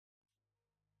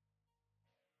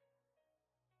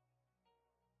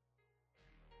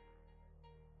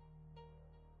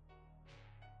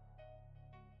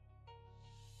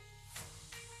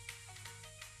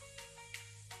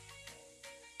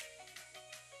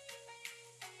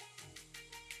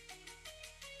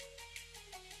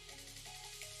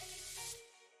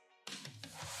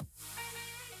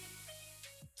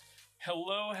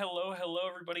Hello,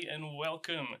 everybody, and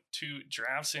welcome to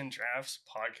Drafts and Drafts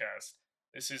podcast.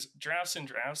 This is Drafts and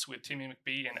Drafts with Timmy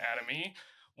McBee and Adam E.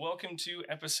 Welcome to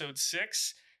episode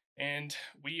 6, and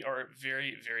we are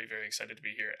very excited to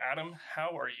be here. Adam,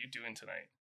 how are you doing tonight?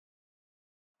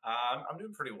 I'm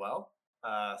doing pretty well.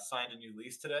 Signed a new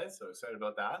lease today, so excited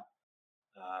about that.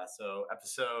 So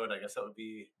episode, I guess that would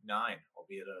be 9. I'll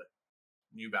be at a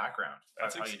new background. How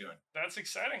are you doing? That's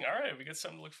exciting. All right, we got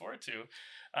something to look forward to.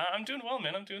 I'm doing well,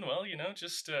 man. I'm doing well.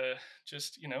 Just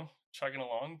chugging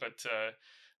along. But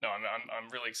no, I'm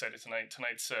really excited tonight.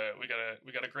 Tonight's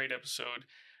we got a great episode,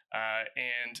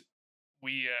 and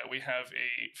we have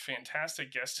a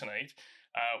fantastic guest tonight.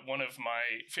 One of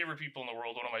my favorite people in the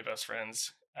world, one of my best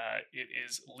friends. It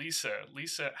is Lisa.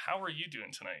 Lisa, how are you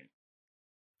doing tonight?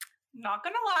 Not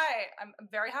gonna lie, I'm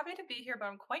very happy to be here, but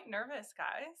I'm quite nervous,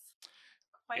 guys.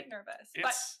 Quite nervous,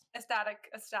 but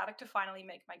ecstatic to finally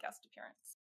make my guest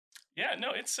appearance. Yeah,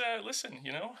 no, it's listen,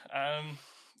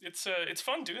 it's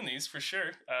fun doing these for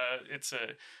sure. It's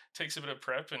takes a bit of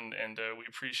prep, and we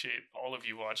appreciate all of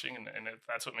you watching, and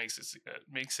that's what makes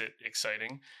it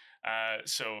exciting.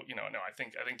 So no, I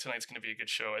think tonight's going to be a good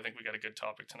show. I think we got a good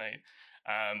topic tonight.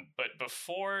 But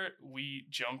before we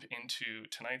jump into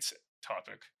tonight's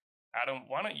topic, Adam,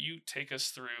 why don't you take us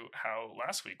through how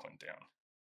last week went down?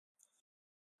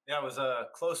 Yeah, it was a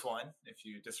close one. If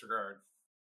you disregard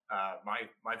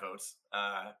my votes,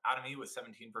 Adam E was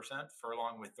 17%,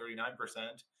 Furlong with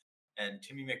 39%, and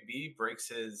Timmy McBee breaks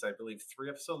his, I believe,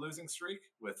 3-episode losing streak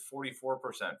with 44%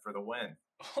 for the win.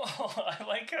 Oh, I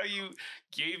like how you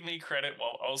gave me credit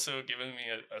while also giving me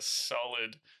a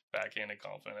solid backhanded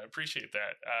compliment. I appreciate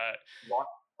that.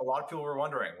 A lot of people were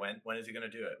wondering when is he going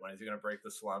to do it? When is he going to break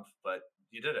the slump? But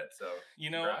you did it. So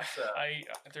congrats.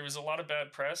 There was a lot of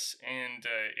bad press, and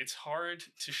it's hard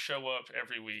to show up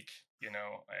every week,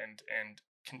 and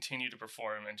continue to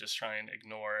perform and just try and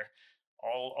ignore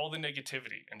all the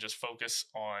negativity and just focus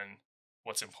on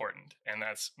what's important, and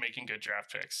that's making good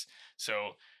draft picks.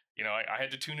 So I had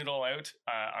to tune it all out.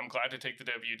 I'm glad to take the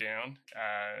W down.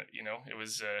 It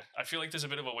was, I feel like there's a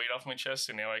bit of a weight off my chest,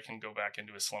 and now I can go back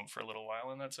into a slump for a little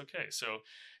while, and that's okay. So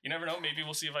you never know. Maybe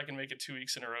we'll see if I can make it 2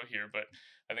 weeks in a row here, but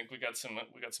I think we got some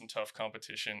tough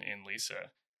competition in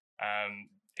Lisa.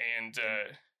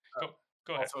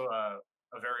 Go ahead. Also,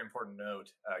 a very important note,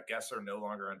 guests are no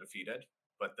longer undefeated,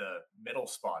 but the middle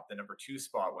spot, the number 2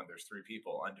 spot when there's 3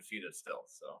 people, undefeated still.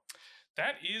 So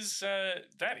that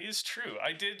is true.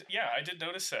 I did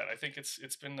notice that. I think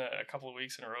it's been a couple of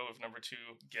weeks in a row of number 2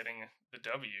 getting the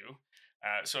W.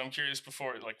 So I'm curious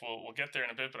before, we'll get there in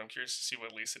a bit, but I'm curious to see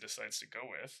what Lisa decides to go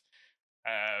with.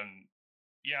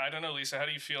 I don't know, Lisa, how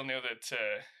do you feel now that,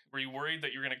 were you worried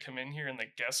that you were going to come in here and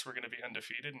the guests were going to be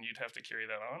undefeated and you'd have to carry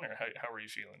that on, or how were you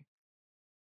feeling?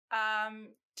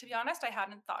 To be honest, I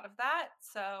hadn't thought of that.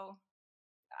 So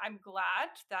I'm glad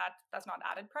that that's not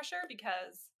added pressure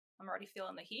because I'm already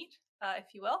feeling the heat,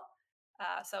 if you will.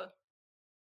 So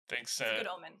thanks. It's a good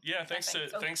omen. Yeah, thanks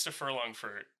to Furlong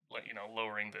for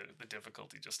lowering the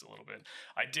difficulty just a little bit.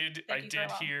 I did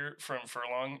hear from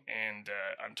Furlong, and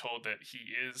I'm told that he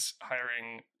is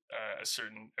hiring a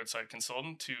certain outside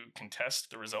consultant to contest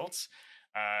the results.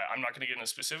 I'm not going to get into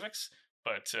specifics,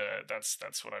 but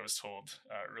that's what I was told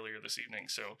earlier this evening.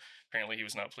 So apparently he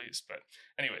was not pleased. But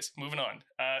anyways, moving on.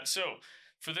 So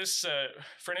for this,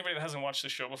 for anybody that hasn't watched the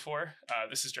show before,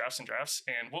 this is Drafts and Drafts,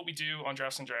 and what we do on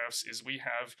Drafts and Drafts is we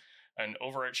have an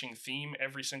overarching theme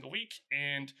every single week,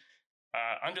 and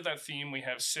under that theme we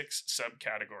have 6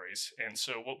 subcategories. And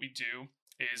so what we do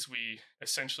is we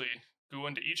essentially go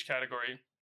into each category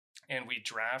and we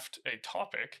draft a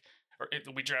topic,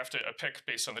 we draft a pick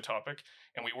based on the topic,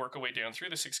 and we work our way down through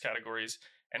the 6 categories.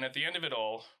 And at the end of it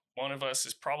all, one of us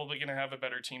is probably going to have a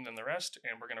better team than the rest,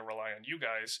 and we're going to rely on you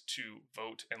guys to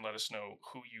vote and let us know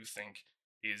who you think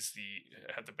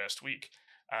had the best week.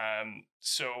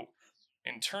 So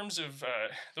in terms of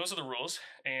those are the rules.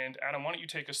 And Adam, why don't you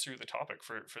take us through the topic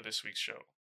for this week's show?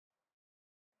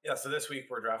 Yeah, so this week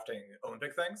we're drafting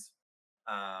Olympic things.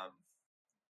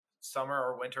 Summer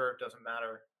or winter, doesn't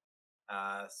matter.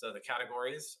 So the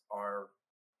categories are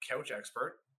couch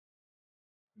expert,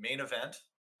 main event,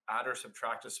 add or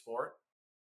subtract a sport,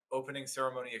 opening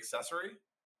ceremony accessory,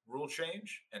 rule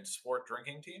change, and sport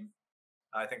drinking team.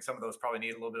 I think some of those probably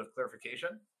need a little bit of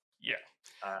clarification. Yeah.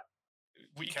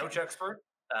 Couch expert.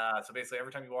 So basically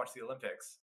every time you watch the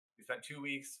Olympics, you spend 2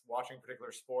 weeks watching a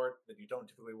particular sport that you don't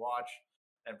typically watch,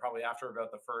 and probably after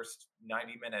about the first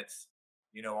 90 minutes,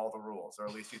 you know all the rules, or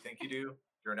at least you think you do.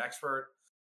 You're an expert.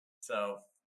 So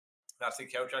that's the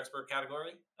couch expert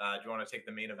category. Do you want to take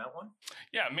the main event one?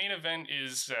 Yeah, main event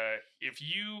is if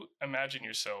you imagine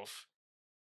yourself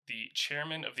the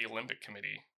chairman of the Olympic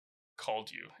Committee called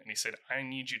you and he said, I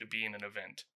need you to be in an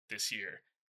event this year,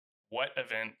 what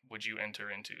event would you enter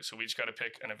into? So we each got to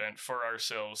pick an event for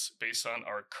ourselves based on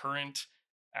our current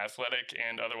athletic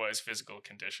and otherwise physical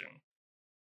condition.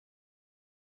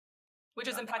 Which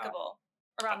is impeccable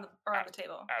around the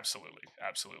table. Absolutely.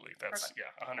 That's perfect.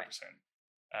 Yeah, 100%.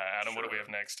 Adam, sure. What do we have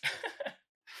next?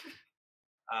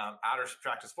 Add or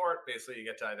subtract a sport. Basically, you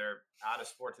get to either add a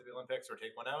sport to the Olympics or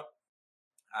take one out.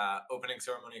 Opening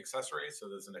ceremony accessory. So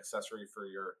there's an accessory for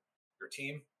your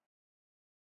team.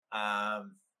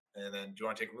 And then do you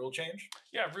want to take rule change?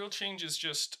 Yeah, rule change is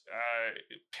just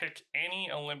pick any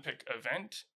Olympic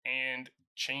event and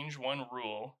change one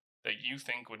rule that you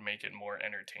think would make it more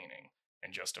entertaining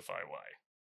and justify why.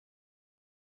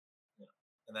 Yeah.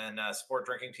 And then sport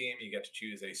drinking team, you get to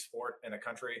choose a sport and a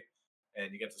country,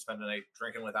 and you get to spend the night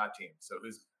drinking with that team. So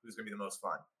who's going to be the most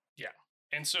fun? Yeah.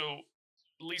 And so,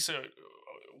 Lisa,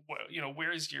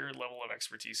 where's your level of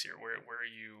expertise here? Where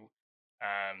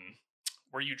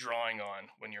are you drawing on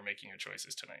when you're making your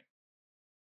choices tonight?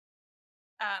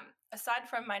 Aside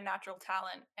from my natural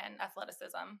talent and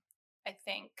athleticism, I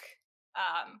think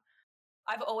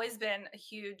I've always been a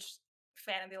huge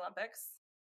fan of the Olympics.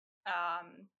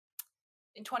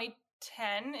 In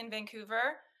 2010 in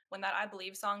Vancouver, when that I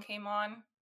Believe song came on,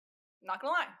 I'm not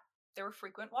gonna lie, there were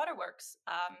frequent waterworks.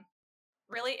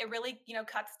 It really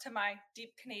cuts to my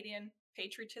deep Canadian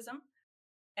patriotism.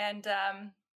 And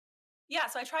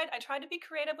so I tried to be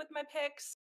creative with my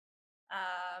picks,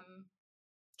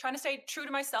 trying to stay true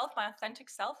to myself, my authentic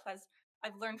self, as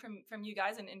I've learned from you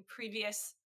guys in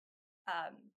previous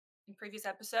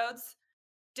episodes.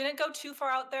 Didn't go too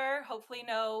far out there. Hopefully,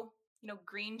 no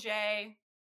Green Jay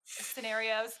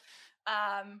scenarios.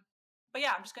 But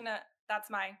yeah, I'm just gonna. That's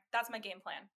my game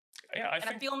plan. Yeah,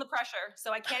 I'm feeling the pressure,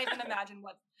 so I can't even imagine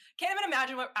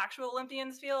what actual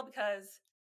Olympians feel because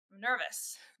I'm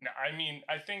nervous. No, I mean,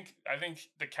 I think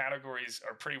the categories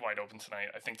are pretty wide open tonight.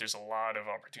 I think there's a lot of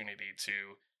opportunity to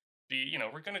be,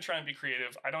 we're going to try and be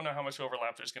creative. I don't know how much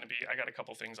overlap there's going to be. I got a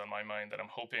couple things on my mind that I'm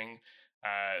hoping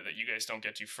that you guys don't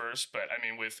get to first. But I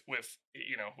mean, with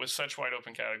such wide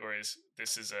open categories,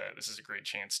 this is a great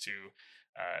chance to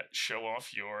show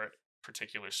off your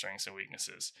particular strengths and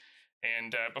weaknesses.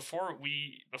 And before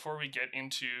we get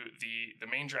into the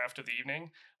main draft of the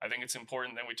evening, I think it's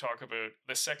important that we talk about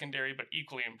the secondary but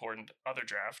equally important other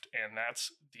draft, and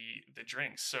that's the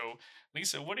drinks. So,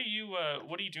 Lisa, what are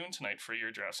you doing tonight for your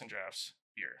drafts and drafts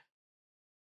beer?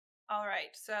 All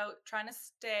right, so trying to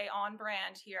stay on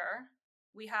brand here,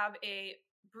 we have a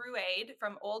Brew-Aid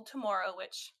from Old Tomorrow,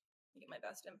 which let me get my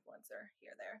best influencer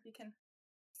here. There, you can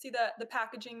see the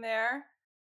packaging there.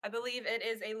 I believe it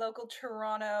is a local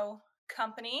Toronto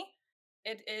company.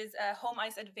 It is a home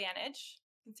ice advantage.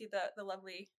 You can see the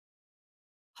lovely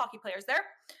hockey players there.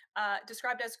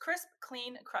 Described as crisp,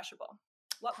 clean, crushable.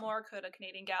 What more could a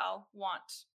Canadian gal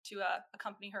want to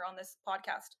accompany her on this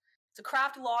podcast? It's a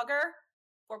craft lager,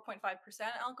 4.5%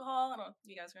 alcohol. I don't know if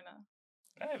you guys are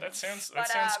gonna. Hey, that sounds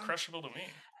crushable to me.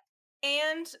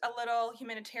 And a little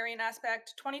humanitarian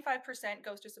aspect. 25%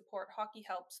 goes to support Hockey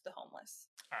Helps the Homeless.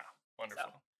 Wonderful.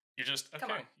 So, you're just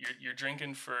okay. You're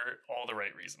drinking for all the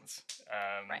right reasons.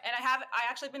 Right, and I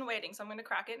actually been waiting, so I'm going to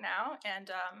crack it now and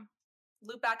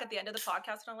loop back at the end of the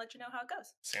podcast, and I'll let you know how it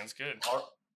goes. Sounds good.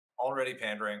 Already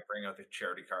pandering, bring out the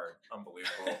charity card,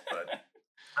 unbelievable. But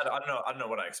I don't know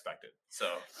what I expected, so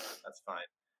that's fine.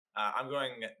 I'm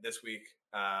going this week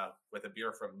with a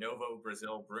beer from Novo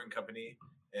Brazil Brewing Company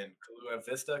in Kahlua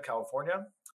Vista, California.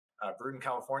 Brewed in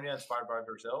California, inspired by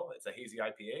Brazil. It's a hazy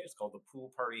IPA. It's called the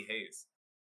Pool Party Haze.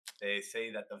 They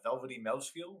say that the velvety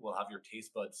mouthfeel will have your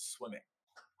taste buds swimming.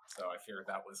 So I figured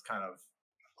that was kind of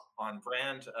on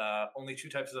brand. Only 2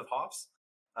 types of hops.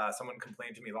 Someone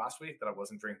complained to me last week that I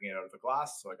wasn't drinking it out of a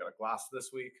glass, so I got a glass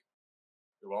this week.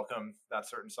 You're welcome, that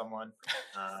certain someone.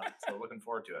 So looking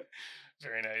forward to it.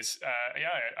 Very nice. Yeah,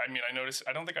 I mean, I noticed.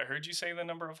 I don't think I heard you say the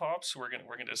number of hops. We're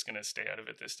just gonna stay out of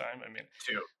it this time. I mean,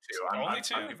 2. Only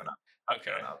 2. I'm giving up.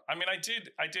 Okay. I mean, I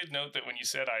did note that when you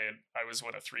said I was a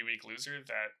 3-week loser,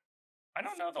 that I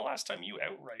don't know the last time you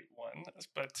outright won,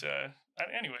 but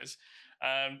anyways.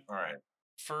 All right.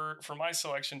 For my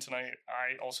selection tonight,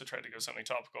 I also tried to go something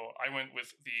topical. I went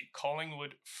with the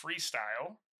Collingwood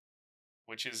Freestyle,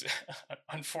 which is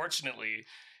unfortunately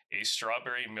a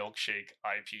strawberry milkshake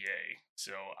IPA.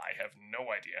 So I have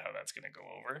no idea how that's going to go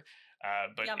over.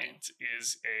 But Yummy.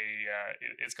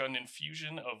 It's got an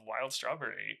infusion of wild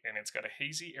strawberry, and it's got a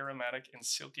hazy, aromatic, and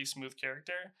silky smooth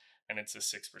character, and it's a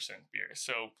 6% beer.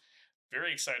 So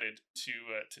very excited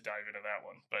to dive into that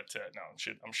one. But no,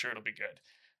 I'm sure it'll be good.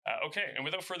 Okay, and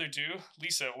without further ado,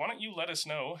 Lisa, why don't you let us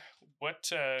know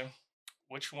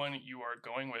which one you are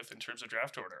going with in terms of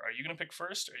draft order? Are you going to pick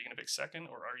first? Are you going to pick second?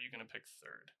 Or are you going to pick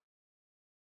third?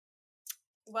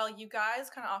 Well, you guys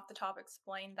kind of off the top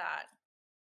explained that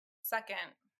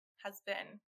second has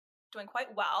been doing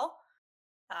quite well.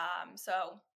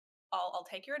 So I'll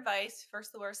take your advice.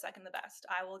 First the worst, second the best.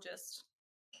 I will just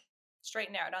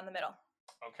straighten out down the middle.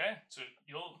 Okay, so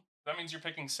that means you're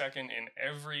picking second in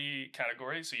every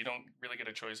category, so you don't really get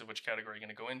a choice of which category you're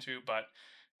going to go into, but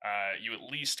you at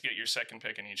least get your second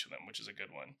pick in each of them, which is a good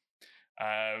one.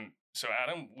 So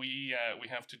Adam, we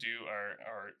have to do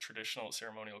our traditional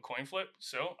ceremonial coin flip.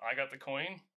 So I got the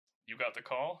coin, you got the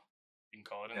call. You can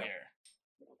call it in the air.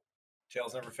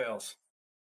 Tails never fails.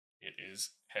 It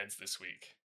is heads this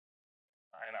week,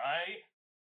 and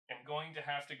I am going to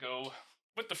have to go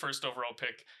with the first overall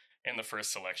pick in the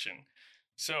first selection.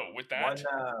 So with that,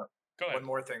 go ahead. One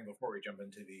more thing before we jump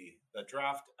into the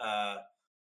draft.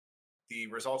 The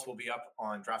results will be up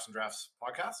on Drafts and Drafts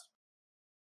podcast.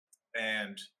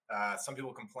 And some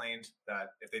people complained that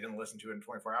if they didn't listen to it in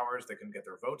 24 hours, they couldn't get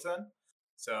their votes in.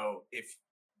 So if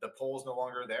the poll's no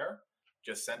longer there,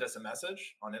 just send us a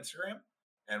message on Instagram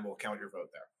and we'll count your vote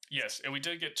there. Yes, and we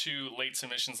did get 2 late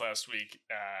submissions last week.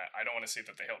 I don't want to say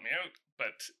that they helped me out,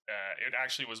 but it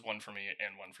actually was one for me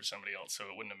and one for somebody else, so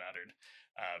it wouldn't have mattered.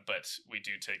 But we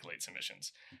do take late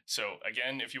submissions. So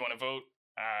again, if you want to vote,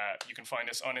 you can find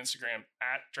us on Instagram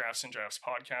at Drafts and Drafts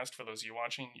Podcast. For those of you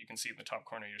watching, you can see it in the top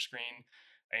corner of your screen.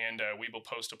 And we will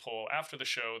post a poll after the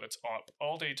show that's up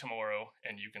all day tomorrow,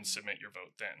 and you can submit your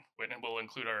vote then. And we'll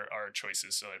include our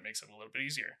choices, so it makes it a little bit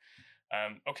easier.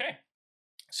 Okay.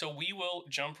 So we will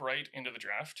jump right into the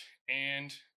draft,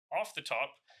 and off the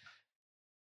top,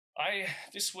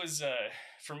 this was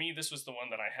for me, this was the one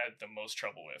that I had the most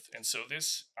trouble with. And so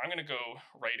I'm going to go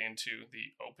right into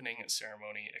the opening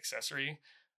ceremony accessory.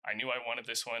 I knew I wanted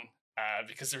this one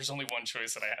because there's only one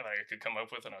choice that I could come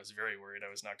up with, and I was very worried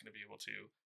I was not going to be able to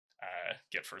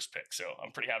get first pick. So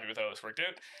I'm pretty happy with how this worked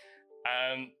out.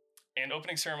 And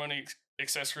opening ceremony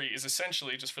accessory is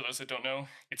essentially, just for those that don't know,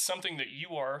 it's something that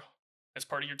you are, as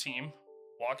part of your team,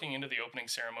 walking into the opening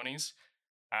ceremonies.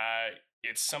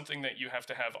 It's something that you have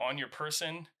to have on your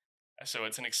person. So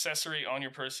it's an accessory on your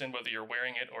person, whether you're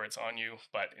wearing it or it's on you.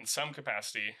 But in some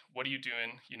capacity, what are you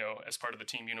doing, as part of the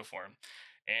team uniform?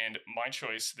 And my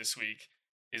choice this week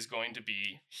is going to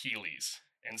be Heelys.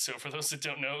 And so for those that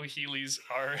don't know, Heelys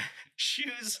are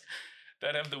shoes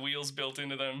that have the wheels built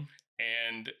into them.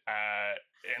 And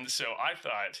so I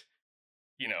thought,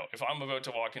 if I'm about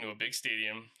to walk into a big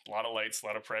stadium, a lot of lights, a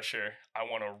lot of pressure, I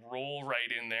want to roll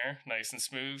right in there, nice and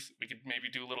smooth. We could maybe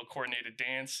do a little coordinated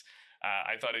dance.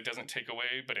 I thought it doesn't take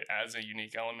away, but it adds a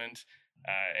unique element.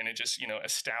 And it just,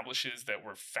 establishes that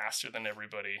we're faster than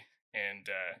everybody and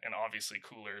obviously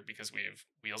cooler because we have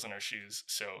wheels in our shoes.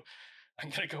 So I'm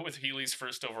going to go with Heelys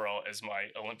first overall as my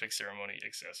Olympic ceremony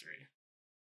accessory.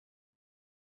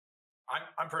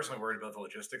 I'm personally worried about the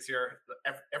logistics here.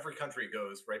 Every country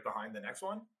goes right behind the next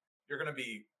one. You're going to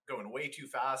be going way too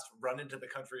fast, run into the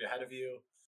country ahead of you.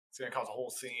 It's going to cause a whole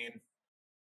scene.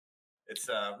 It's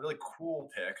a really cool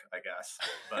pick, I guess,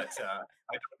 but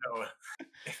I don't know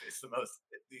if it's the most.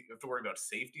 You have to worry about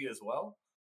safety as well.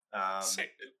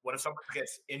 What if someone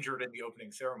gets injured in the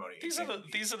opening ceremony? These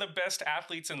are the best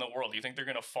athletes in the world. You think they're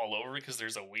going to fall over because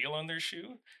there's a wheel on their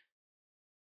shoe?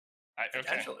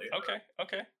 Potentially.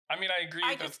 Okay. I mean, I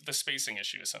agree that the spacing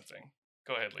issue is something.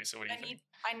 Go ahead, Lisa. What do you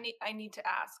think? I need to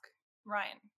ask,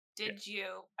 Ryan, did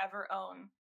you ever own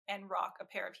and rock a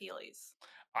pair of Heelys?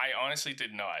 I honestly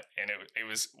did not, and it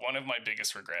was one of my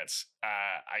biggest regrets.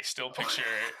 I still picture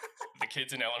the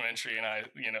kids in elementary, and I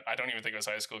don't even think it was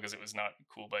high school because it was not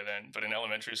cool by then, but in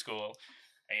elementary school,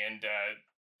 and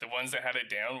the ones that had it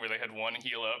down where they had one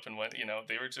heel up and one,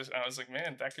 they were just, I was like,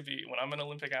 man, that could be when I'm an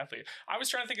Olympic athlete. I was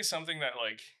trying to think of something that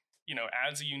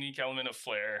adds a unique element of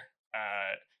flair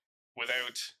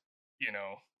without,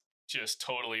 just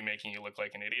totally making you look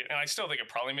like an idiot. And I still think it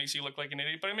probably makes you look like an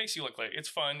idiot, but it makes you look like it's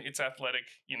fun. It's athletic,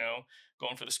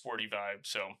 going for the sporty vibe.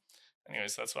 So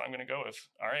anyways, that's what I'm going to go with.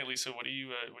 All right, Lisa, what are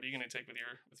you going to take with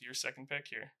your second pick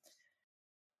here?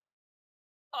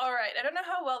 All right. I don't know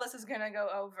how well this is going to go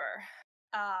over.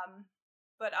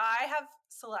 But I have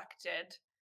selected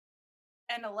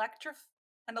an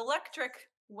electric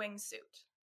wingsuit.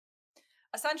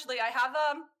 Essentially, I have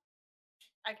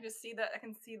I can see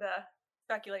the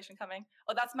speculation coming.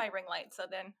 Oh, that's my ring light, so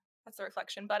then that's the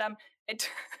reflection. But it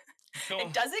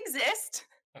it does exist.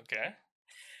 Okay.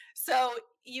 So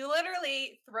you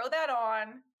literally throw that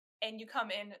on and you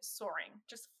come in soaring,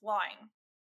 just flying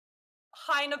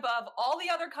high and above all the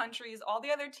other countries, all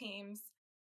the other teams.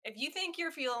 If you think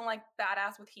you're feeling like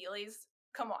badass with Heelys,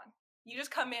 come on. You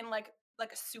just come in like a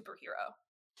superhero.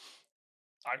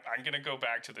 I'm going to go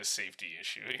back to the safety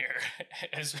issue here.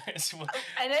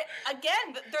 And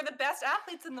again, they're the best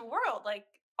athletes in the world. Like,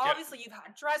 obviously, you've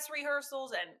had dress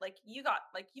rehearsals and like you've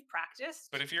practiced.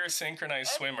 But if you're a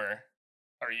synchronized swimmer,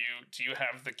 do you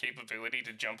have the capability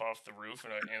to jump off the roof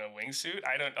in a wingsuit?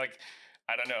 I don't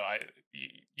know.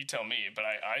 You tell me. But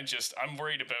I'm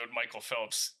worried about Michael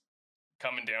Phelps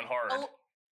coming down hard.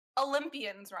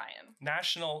 Olympians, Ryan.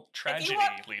 National tragedy,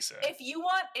 Lisa. If you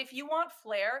want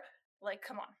flair, like,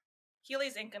 come on.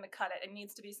 Heelys ain't gonna cut it. It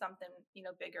needs to be something,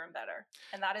 bigger and better.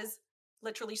 And that is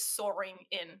literally soaring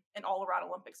in an all-around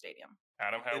Olympic stadium.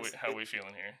 Adam, how are we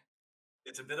feeling here?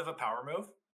 It's a bit of a power move.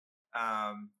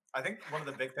 I think one of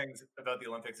the big things about the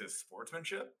Olympics is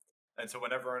sportsmanship. And so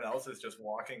when everyone else is just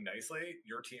walking nicely,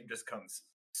 your team just comes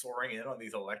soaring in on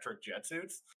these electric jet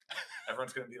suits.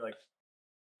 Everyone's going to be like,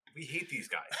 we hate these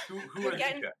guys. Who are these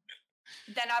guys?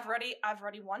 Then I've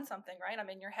already won something, right? I'm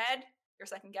in your head. You're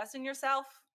second guessing yourself.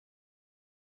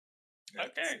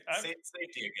 Okay,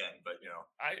 safety again, but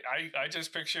I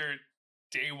just picture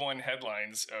day one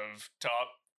headlines of top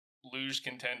luge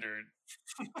contender.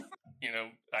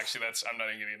 Actually, I'm not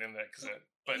even getting into that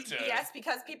but yes,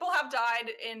 because people have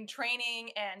died in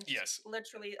training, and yes,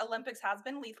 literally Olympics has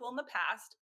been lethal in the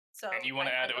past. So, and you want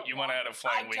to add a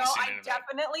flying wingsuit? I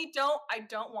definitely don't. I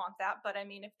don't want that. But I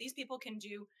mean, if these people can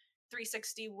do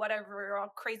 360, whatever, all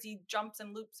crazy jumps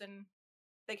and loops, and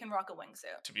they can rock a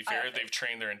wingsuit. To be fair, they've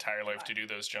trained their entire life to do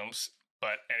those jumps.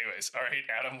 But anyways, all right,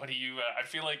 Adam, what do you? I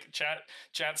feel like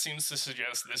chat seems to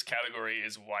suggest this category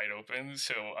is wide open,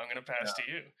 so I'm gonna pass to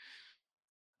you.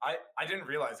 I didn't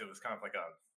realize it was kind of like a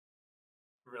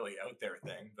really out there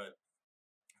thing, but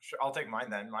sure, I'll take mine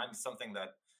then. Mine's something that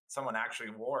someone actually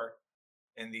wore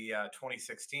in the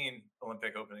 2016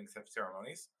 Olympic opening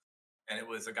ceremonies, and it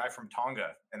was a guy from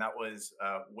Tonga, and that was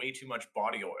way too much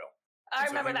body oil. I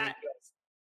remember that.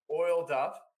 Oiled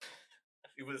up.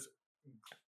 It was.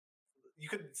 You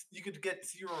could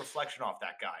see your reflection off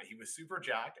that guy. He was super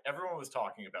jacked. Everyone was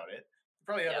talking about it. He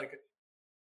probably had like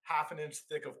half an inch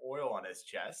thick of oil on his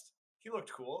chest. He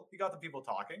looked cool. He got the people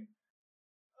talking.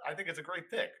 I think it's a great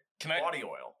pick. Body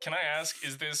oil. Can I ask,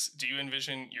 do you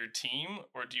envision your team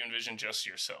or do you envision just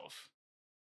yourself?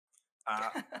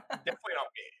 Definitely not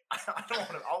me. I don't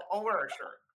want to. I'll wear a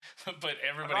shirt. But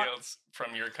everybody else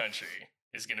from your country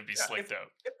is going to be slicked out.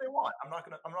 If they want, I'm not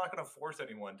gonna force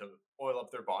anyone to oil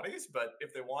up their bodies. But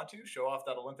if they want to show off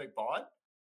that Olympic bod,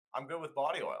 I'm good with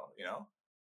body oil.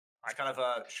 It's kind of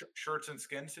a shirts and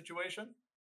skin situation.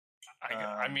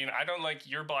 I mean, I don't like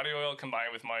your body oil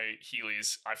combined with my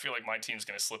Heelys. I feel like my team's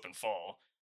going to slip and fall.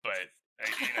 But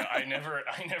I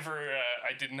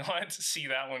did not see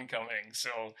that one coming. So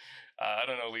I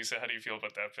don't know, Lisa. How do you feel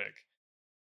about that pick?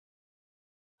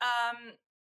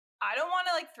 I don't want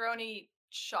to throw any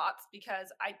shots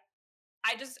because I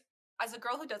just, as a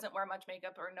girl who doesn't wear much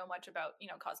makeup or know much about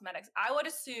cosmetics, I would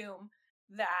assume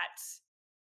that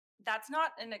that's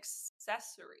not an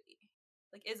accessory.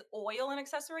 Like, is oil an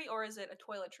accessory or is it a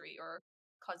toiletry or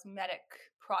cosmetic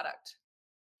product?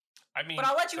 I mean, but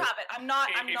I'll let you have it. I'm not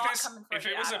coming for if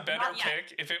it was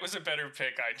a better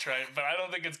pick, I'd try it. But I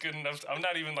don't think it's good enough. I'm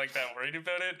not even that worried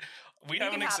about it. We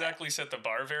haven't exactly set the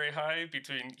bar very high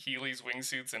between Heelys,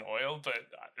 wingsuits, and oil,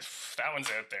 but that one's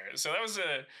out there. So that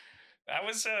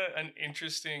was an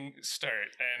interesting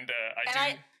start, and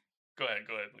go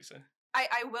ahead, Lisa.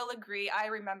 I will agree. I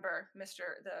remember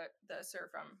the sir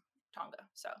from Tonga.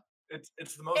 So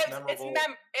it's the most memorable.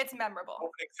 It's memorable.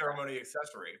 Opening ceremony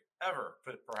accessory ever,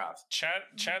 perhaps.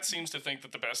 Chat seems to think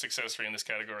that the best accessory in this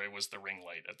category was the ring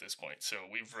light at this point. So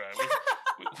we've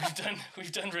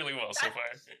done really well so far.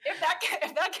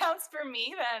 If that counts for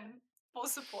me, then full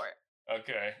support.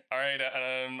 Okay, all right.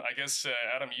 I guess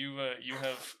Adam, you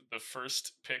have the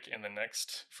first pick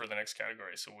for the next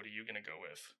category. So what are you gonna go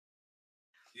with?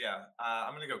 Yeah,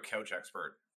 I'm gonna go couch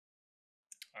expert.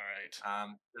 All right.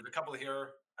 There's a couple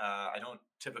here. I don't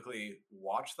typically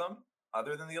watch them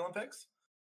other than the Olympics.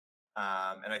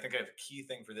 And I think a key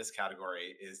thing for this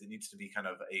category is it needs to be kind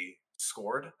of a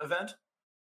scored event,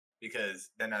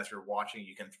 because then as you're watching,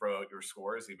 you can throw out your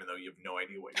scores, even though you have no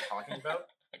idea what you're talking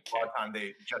about. Okay. A lot of time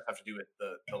they just have to do with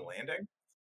the landing.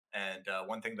 And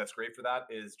one thing that's great for that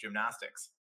is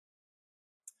gymnastics.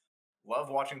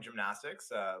 Love watching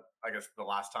gymnastics. I guess the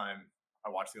last time I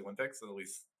watched the Olympics, at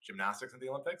least gymnastics in the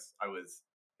Olympics, I was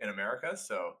in America.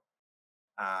 So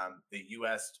the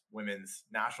U.S. women's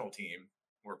national team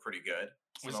were pretty good.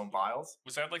 Simone Biles.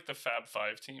 Was that like the Fab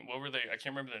Five team? What were they? I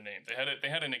can't remember their name. They had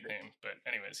a nickname, but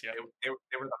anyways, yeah. They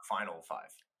were the final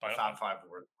five. The Fab Five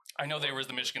were. I know they were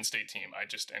the Michigan State team.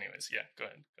 Anyways, yeah. Go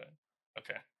ahead.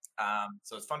 Okay.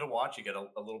 So it's fun to watch. You get a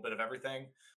little bit of everything.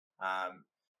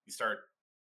 You start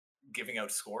giving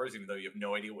out scores, even though you have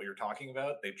no idea what you're talking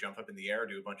about. They jump up in the air,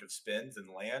 do a bunch of spins, and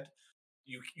land.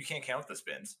 You can't count the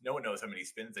spins. No one knows how many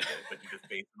spins they did, but you just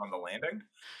base them on the landing.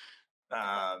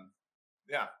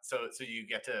 Yeah, so you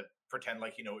get to pretend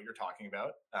like you know what you're talking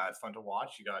about. It's fun to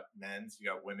watch. You got men's, you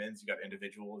got women's, you got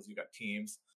individuals, you got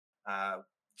teams.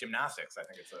 Gymnastics, I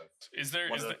think it's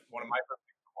one of my favorite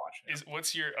things to watch.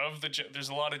 There's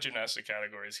a lot of gymnastic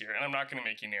categories here, and I'm not going to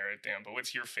make you narrow it down, but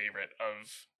what's your favorite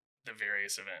of the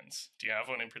various events? Do you have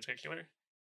one in particular?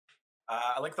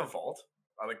 I like the vault.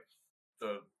 I like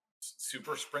the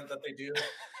super sprint that they do.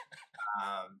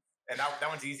 And that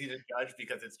one's easy to judge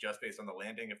because it's just based on the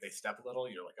landing. If they step a little,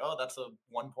 you're like, oh, that's a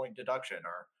 1 point deduction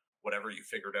or whatever you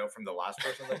figured out from the last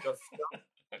person that just stepped.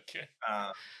 Okay.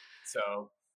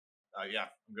 Yeah,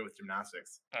 I'm good with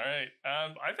gymnastics. All right.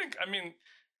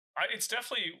 It's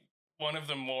definitely one of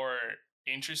the more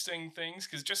interesting things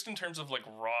because just in terms of like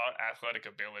raw athletic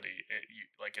ability,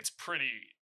 it's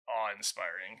pretty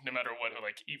awe-inspiring. No matter what,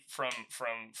 like from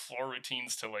floor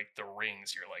routines to like the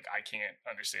rings, you're like, I can't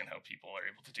understand how people are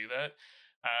able to do that.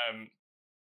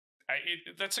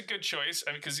 That's a good choice.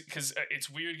 I mean, because it's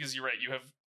weird because you're right. You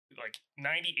have like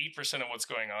 98% of what's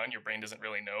going on, your brain doesn't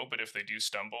really know. But if they do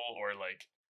stumble or land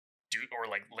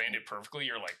it perfectly,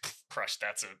 you're like, crush,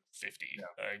 that's a 50. Yeah.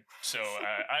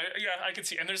 I could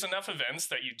see, and there's enough events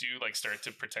that you do like start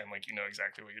to pretend like you know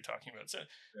exactly what you're talking about. So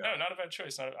no, not a bad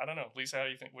choice. I don't know, Lisa,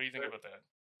 what do you think about that?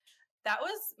 That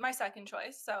was my second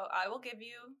choice, so I will give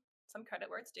you some credit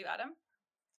where it's due, Adam.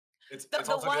 It's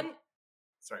also one.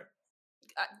 Sorry,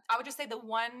 I would just say the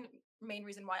one main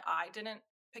reason why I didn't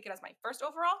pick it as my first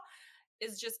overall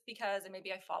is just because, and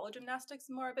maybe I follow gymnastics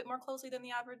a bit more closely than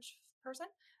the average person.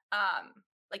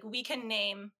 Like we can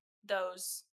name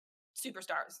those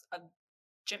superstars of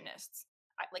gymnasts.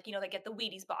 They get the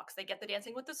Wheaties box, they get the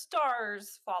Dancing with the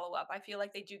Stars follow up. I feel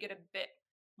like they do get a bit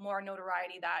more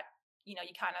notoriety that, you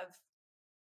kind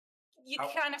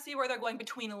of see where they're going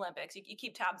between Olympics. You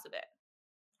keep tabs of it.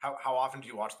 How often do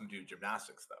you watch them do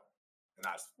gymnastics though? And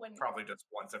that's probably just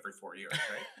once every 4 years,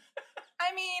 right?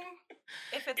 I mean,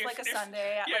 if it's a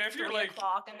Sunday at 3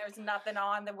 o'clock and there's nothing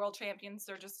on, the world champions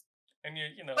are just. And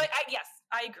you know. But yes,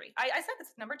 I agree. I said this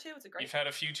number 2. It's a great. You've had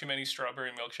a few too many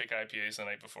strawberry milkshake IPAs the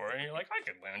night before, and you're like, I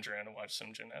could lounge around and watch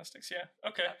some gymnastics. Yeah,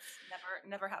 okay. That's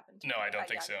never happened. No, I don't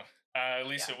think so.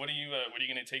 Lisa, what are you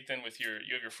going to take then with you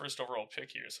have your first overall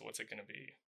pick here? So what's it going to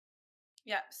be?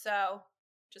 Yeah. So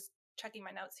just checking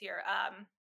my notes here.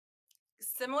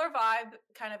 Similar vibe,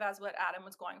 kind of as what Adam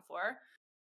was going for.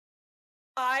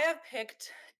 I have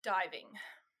picked diving.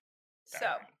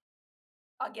 So.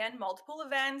 Again, multiple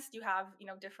events. You have,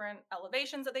 different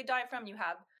elevations that they dive from. You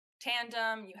have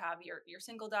tandem. You have your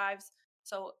single dives.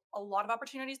 So a lot of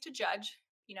opportunities to judge.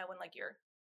 When like you're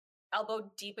elbow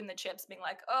deep in the chips, being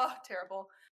like, oh, terrible,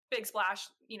 big splash.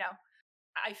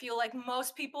 I feel like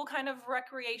most people kind of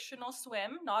recreational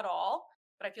swim, not all,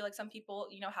 but I feel like some people,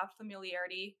 have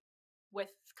familiarity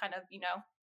with kind of,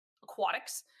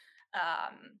 aquatics.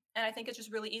 And I think it's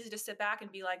just really easy to sit back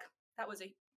and be like, that was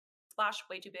a splash,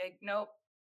 way too big. Nope.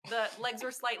 The legs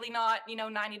were slightly not,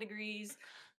 90 degrees.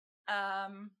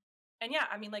 And yeah,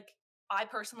 I mean, like, I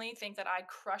personally think that I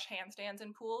crush handstands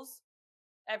in pools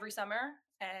every summer,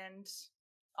 and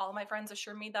all of my friends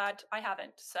assure me that I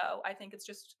haven't. So I think it's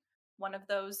just one of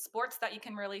those sports that you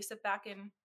can really sit back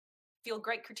and feel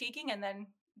great critiquing and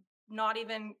then not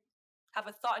even have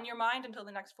a thought in your mind until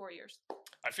the next 4 years.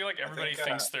 I feel like everybody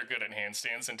thinks they're good at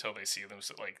handstands until they see them,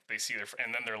 so like they see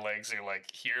and then their legs are like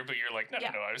here, but you're like, no,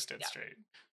 I was dead straight.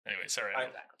 Anyway, sorry.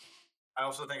 I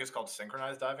also think it's called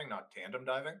synchronized diving, not tandem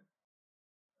diving.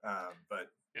 But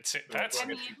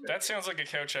that sounds like a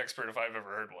couch expert if I've ever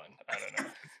heard one. I don't know.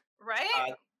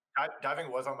 Right? Diving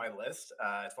was on my list.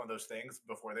 It's one of those things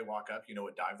before they walk up, you know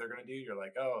what dive they're going to do. You're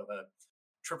like, oh, the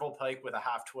triple pike with a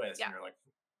half twist. And you're like,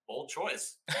 bold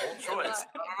choice. I don't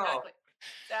know.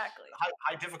 Exactly.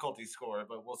 High difficulty score,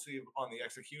 but we'll see on the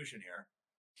execution here.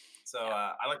 So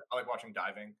I like watching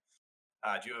diving.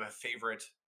 Do you have a favorite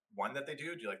one that they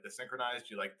do? Do you like the synchronized?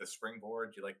 Do you like the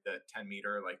springboard? Do you like the 10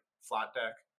 meter like flat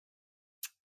deck?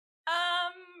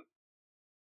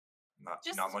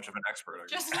 Not much of an expert.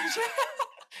 Just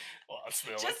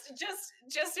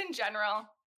in general.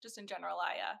 Just in general,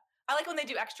 I like when they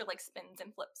do extra like spins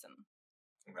and flips and.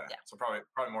 Okay. Yeah. So probably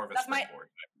more of a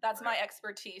springboard. That's my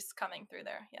expertise coming through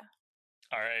there. Yeah.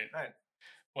 All right.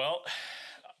 Well,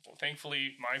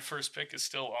 thankfully, my first pick is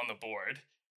still on the board,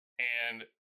 and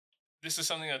this is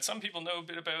something that some people know a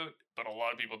bit about, but a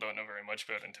lot of people don't know very much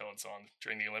about until it's on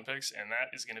during the Olympics, and that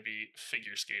is going to be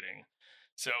figure skating.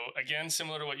 So again,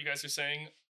 similar to what you guys are saying,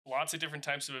 lots of different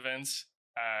types of events,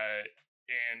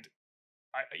 and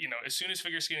as soon as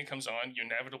figure skating comes on, you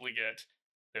inevitably get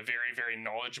the very, very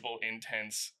knowledgeable,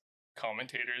 intense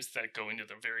commentators that go into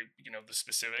the very, the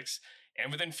specifics.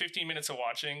 And within 15 minutes of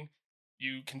watching,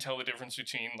 you can tell the difference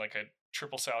between like a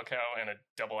triple Salchow and a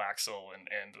double axel,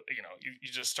 and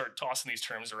you just start tossing these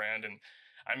terms around. And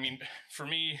I mean, for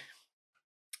me,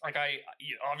 like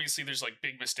obviously there's like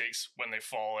big mistakes when they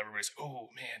fall. Everybody's, oh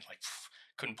man, like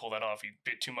couldn't pull that off. He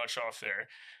bit too much off there.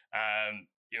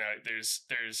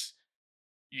 There's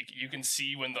you can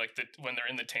see when when they're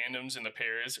in the tandems and the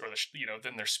pairs, or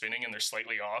then they're spinning and they're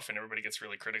slightly off, and everybody gets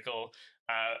really critical.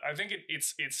 I think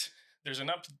it's there's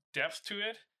enough depth to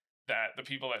it that the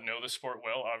people that know the sport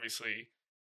well obviously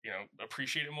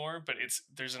appreciate it more, but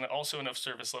there's also enough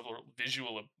surface level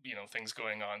visual things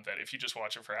going on that if you just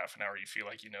watch it for half an hour, you feel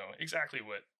like exactly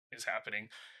what is happening.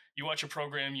 You watch a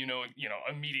program,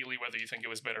 immediately whether you think it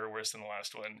was better or worse than the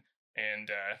last one.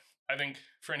 And I think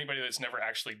for anybody that's never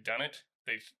actually done it,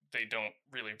 they don't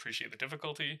really appreciate the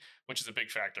difficulty, which is a big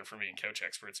factor for me in Couch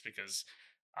Experts, because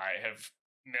I have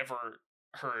never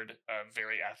heard a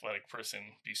very athletic person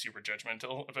be super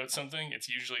judgmental about something. It's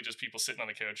usually just people sitting on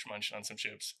the couch munching on some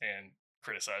chips and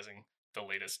criticizing the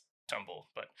latest tumble.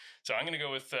 But so I'm gonna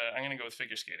go with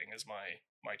figure skating as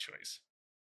my choice.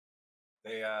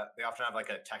 They often have like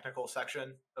a technical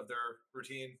section of their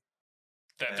routine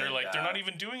that they're like they're not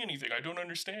even doing anything. I don't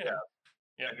understand.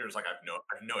 Yeah. And you're just like, I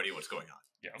have no idea what's going on.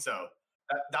 Yeah. So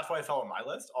that's why it fell on my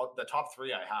list. The top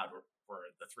three I had were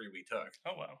the three we took.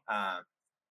 Oh wow.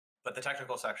 But the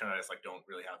technical section I just like don't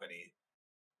really have any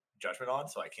judgment on,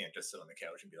 so I can't just sit on the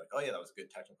couch and be like, oh yeah, that was a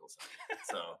good technical section.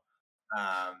 So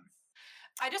I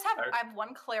have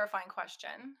one clarifying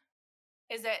question.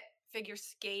 Is it figure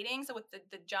skating, so with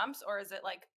the jumps, or is it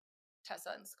like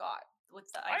Tessa and Scott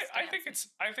with the ice I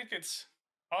think it's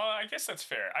I guess that's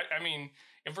fair. I mean,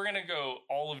 if we're gonna go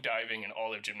all of diving and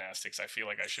all of gymnastics, I feel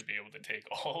like I should be able to take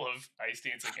all of ice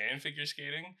dancing and figure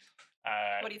skating.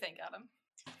 What do you think, Adam?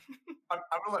 I'm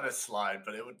gonna let it slide,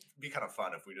 but it would be kind of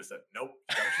fun if we just said, nope,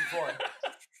 gotta choose one.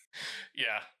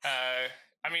 Yeah.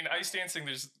 I mean, ice dancing,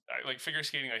 there's like figure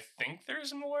skating, I think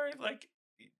there's more like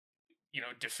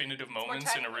definitive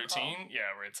moments in a routine.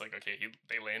 Yeah, where it's like, okay,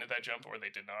 they landed that jump or they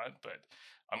did not, but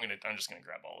I'm just gonna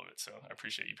grab all of it. So I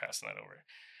appreciate you passing that over.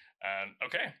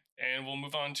 Okay, and we'll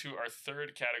move on to our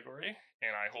third category,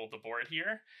 and I hold the board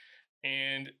here.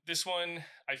 And this one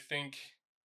I think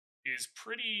is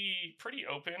pretty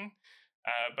open,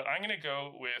 but I'm gonna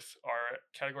go with our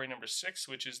category number 6,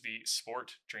 which is the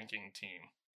sport drinking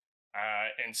team.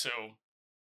 And so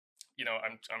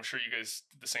I'm sure you guys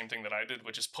did the same thing that I did,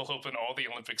 which is pull open all the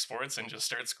Olympic sports and just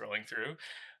start scrolling through.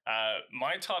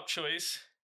 My top choice,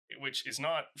 which is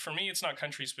not, for me, it's not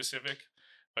country specific,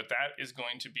 but that is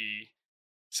going to be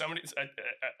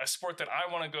a sport that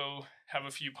I want to go have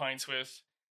a few pints with.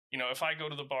 If I go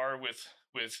to the bar with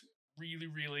really,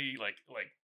 really like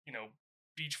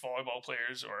beach volleyball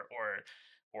players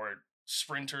or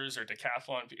sprinters or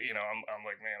decathlon, I'm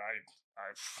like, man,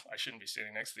 I shouldn't be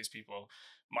sitting next to these people.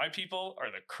 My people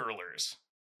are the curlers.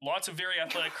 Lots of very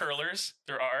athletic curlers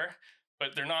there are,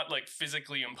 but they're not like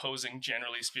physically imposing,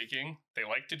 generally speaking. They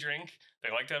like to drink.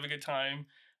 They like to have a good time.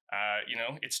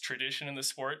 It's tradition in the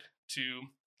sport to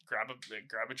grab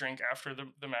a drink after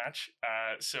the match.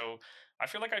 So I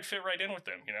feel like I'd fit right in with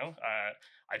them.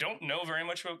 I don't know very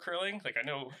much about curling. Like I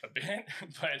know a bit,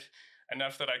 but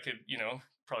enough that I could,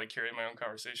 probably carry my own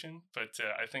conversation. But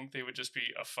I think they would just be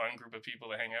a fun group of people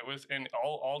to hang out with, and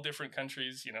all different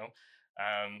countries.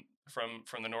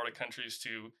 From the Nordic countries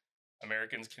to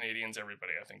Americans, Canadians,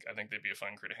 everybody. I think they'd be a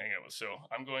fun crew to hang out with. So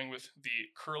I'm going with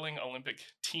the curling Olympic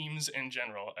teams in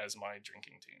general as my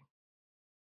drinking team.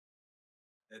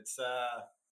 It's a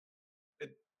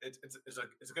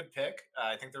good pick.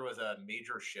 I think there was a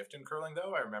major shift in curling,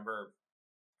 though. I remember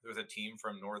there was a team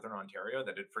from Northern Ontario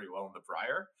that did pretty well in the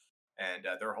Brier, and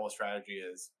their whole strategy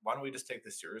is, why don't we just take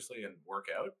this seriously and work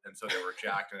out? And so they were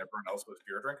jacked, and everyone else was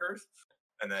beer drinkers.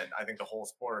 And then I think the whole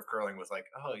sport of curling was like,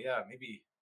 oh yeah, maybe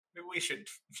we should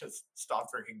just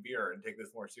stop drinking beer and take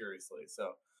this more seriously.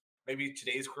 So maybe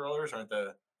today's curlers aren't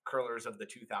the curlers of the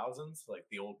 2000s, like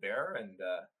the old bear,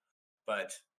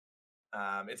 but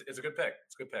it's a good pick.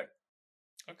 It's a good pick.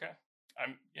 Okay.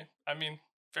 I mean,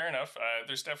 fair enough.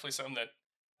 There's definitely some that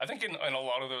I think in a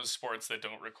lot of those sports that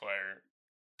don't require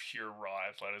pure raw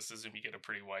athleticism, you get a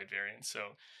pretty wide variance.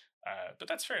 So, but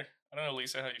that's fair. I don't know,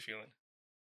 Lisa, how you feeling?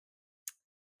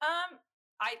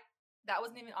 I that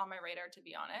wasn't even on my radar, to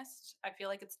be honest. I feel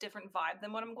like it's different vibe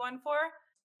than what I'm going for.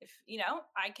 If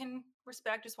I can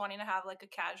respect just wanting to have like a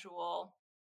casual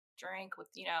drink with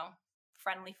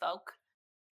friendly folk,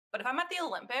 but if I'm at the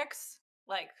Olympics,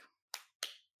 like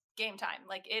game time,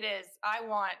 like it is. I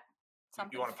want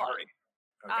something. You want to party?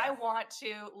 Okay. I want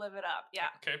to live it up. Yeah.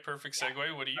 Okay, perfect segue.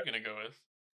 Yeah. What are you gonna go with?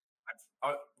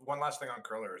 One last thing on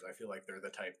curlers. I feel like they're the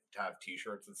type to have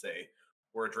T-shirts that say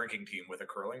 "We're a drinking team with a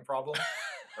curling problem"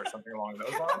 or something along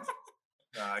those lines.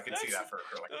 I can see that for a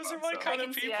curling. Those are my kind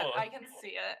of people. I can see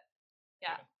it.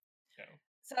 Yeah.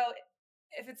 So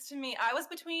if it's to me, I was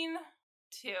between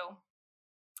two.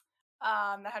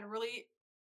 That had a really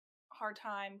hard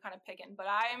time kind of picking, but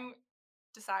I'm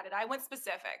decided. I went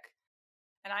specific,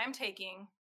 and I am taking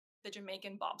the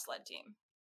Jamaican bobsled team.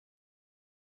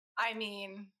 I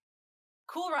mean,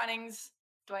 Cool Runnings.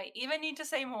 Do I even need to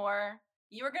say more?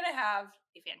 You are going to have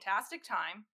a fantastic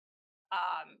time.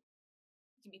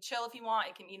 You can be chill if you want.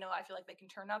 It can, I feel like they can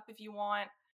turn up if you want.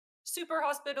 Super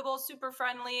hospitable, super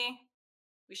friendly.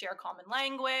 We share a common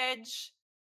language.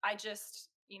 I just,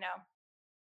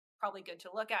 probably good to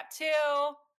look at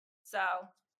too. So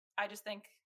I think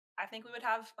we would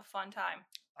have a fun time.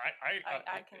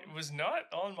 It was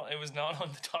not on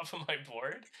the top of my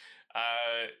board.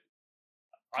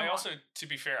 I also, to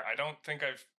be fair, I don't think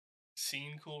I've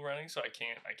seen Cool Running, so I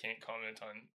can't comment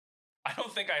on. I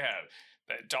don't think I have.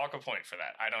 Dock a point for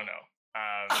that. I don't know.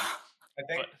 I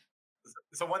think.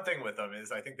 So one thing with them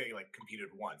is I think they like competed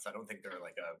once. I don't think they're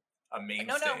like a mainstay.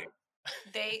 No.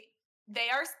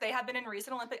 They have been in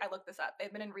recent Olympic. I looked this up.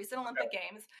 They've been in recent Olympic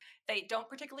Games. They don't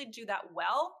particularly do that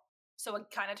well. So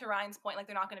kind of to Ryan's point, like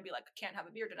they're not going to be like, can't have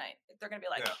a beer tonight. They're going to be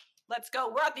like, let's go.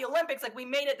 We're at the Olympics. Like we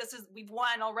made it. We've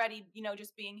won already.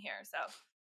 Just being here. So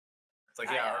it's like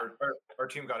our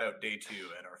team got out day 2,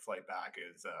 and our flight back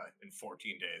is in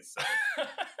 14 days. So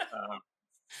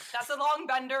that's a long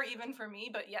bender even for me.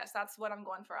 But yes, that's what I'm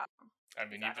going for. I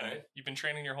mean, you've been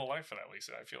training your whole life for that,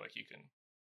 Lisa. I feel like you can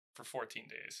for 14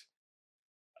 days.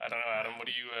 I don't know, Adam. What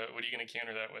are you going to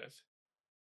counter that with?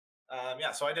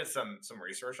 So I did some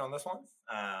research on this one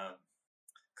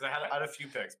because I had a few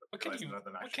picks. But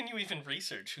what can you even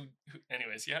research? Who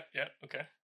anyways, yeah, okay.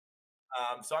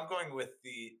 So I'm going with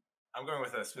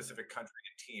a specific country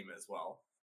and team as well,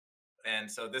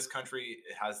 and so this country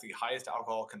has the highest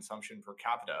alcohol consumption per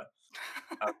capita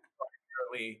of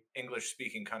primarily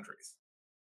English-speaking countries.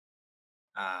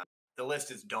 The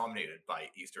list is dominated by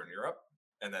Eastern Europe,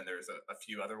 and then there's a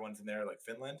few other ones in there like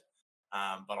Finland,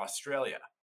 but Australia.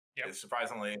 Is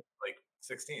surprisingly like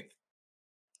 16th,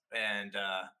 and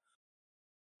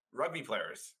rugby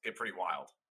players get pretty wild.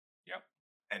 Yep.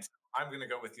 And so I'm going to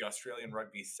go with the Australian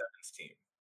Rugby Sevens team.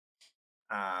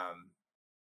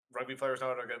 Rugby players know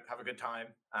how to have a good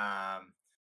time.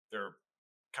 They're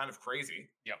kind of crazy.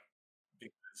 Yep.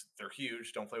 Because they're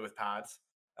huge, don't play with pads,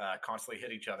 constantly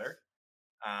hit each other.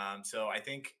 So I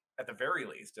think at the very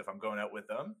least, if I'm going out with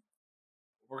them,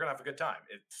 we're going to have a good time.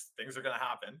 Things are going to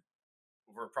happen.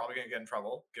 We're probably going to get in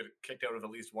trouble, get kicked out of at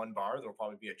least one bar. There'll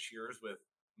probably be a cheers with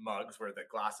mugs where the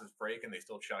glasses break and they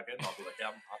still chug it. And I'll be like,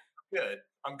 yeah,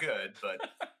 I'm good. But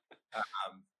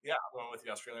I'm going with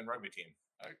the Australian rugby team.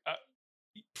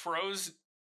 Pros,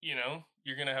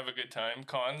 you're going to have a good time.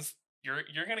 Cons,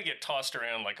 you're going to get tossed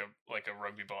around like a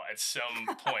rugby ball at some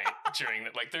point during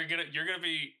that. Like you're going to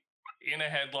be in a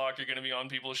headlock. You're going to be on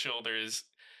people's shoulders.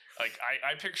 Like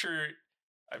I picture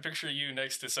you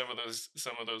next to some of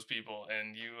those people,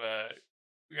 and you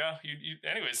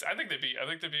anyways, I think they'd be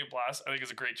a blast. I think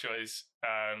it's a great choice.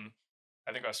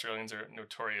 I think Australians are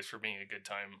notorious for being a good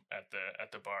time at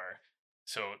the bar.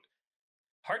 So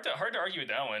hard to argue with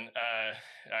that one.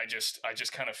 I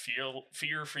just kind of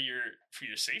fear for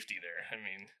your safety there. I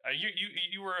mean,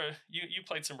 you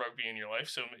played some rugby in your life,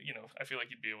 so I feel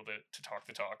like you'd be able to talk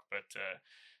the talk, but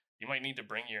you might need to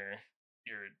bring your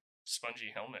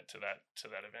spongy helmet to that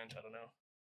event. I don't know.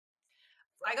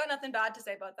 I got nothing bad to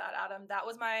say about that, Adam. That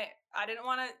was I didn't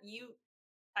want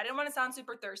to sound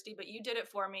super thirsty, but you did it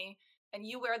for me, and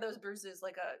you wear those bruises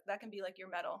that can be like your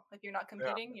medal if you're not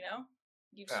competing.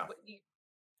 You just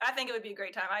I think it would be a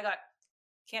great time.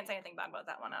 Can't say anything bad about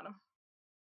that one, Adam.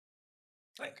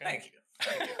 Thank you.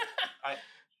 I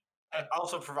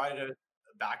also provided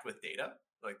backed with data,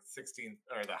 like 16th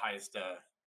or the highest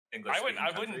English.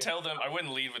 I wouldn't tell them. I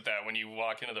wouldn't lead with that when you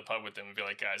walk into the pub with them and be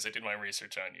like, guys, I did my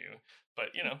research on you.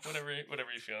 But whatever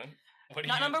you're feeling.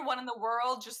 Not number one in the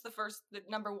world, just the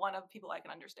number one of people I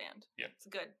can understand. Yeah, it's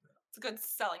a good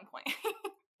selling point.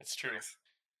 It's true.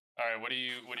 All right, what are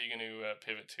you going to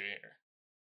pivot to here?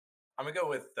 I'm gonna go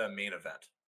with the main event.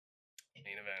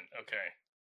 Main event, okay.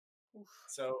 Oof.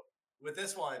 So with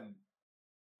this one,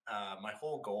 my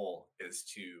whole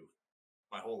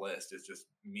list is just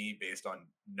me based on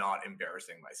not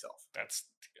embarrassing myself.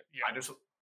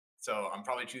 So I'm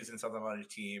probably choosing something on a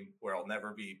team where I'll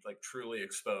never be like truly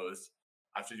exposed.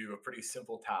 I have to do a pretty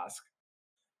simple task.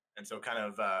 And so kind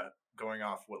of going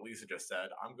off what Lisa just said,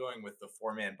 I'm going with the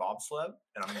 4-man bobsled,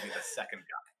 and I'm going to be the second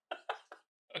guy.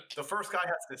 Okay. The first guy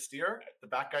has to steer. The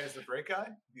back guy is the brake guy.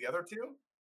 The other two,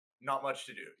 not much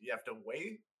to do. You have to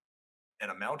weigh an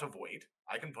amount of weight.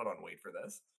 I can put on weight for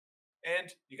this. And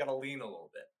you got to lean a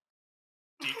little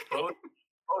bit. Both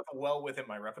well within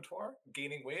my repertoire.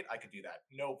 Gaining weight, I could do that.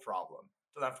 No problem.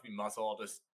 Doesn't have to be muscle. I'll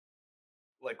just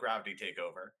let gravity take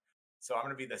over. So I'm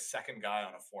going to be the second guy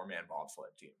on a 4-man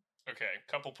bobsled team. Okay,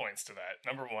 couple points to that.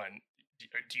 Number one,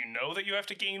 do you know that you have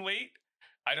to gain weight?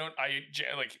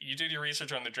 Like, you did your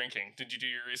research on the drinking. Did you do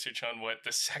your research on what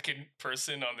the second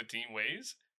person on the team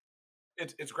weighs?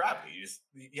 It's gravity.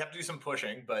 You have to do some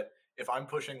pushing, but if I'm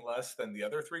pushing less than the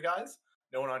other 3 guys,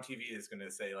 no one on TV is going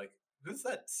to say, like, who's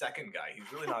that second guy?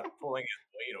 He's really not pulling his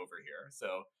weight over here.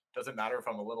 So it doesn't matter if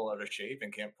I'm a little out of shape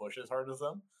and can't push as hard as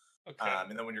them. Okay.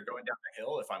 And then when you're going down the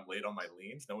hill, if I'm late on my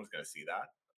leans, no one's going to see that.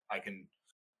 I can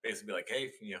basically be like,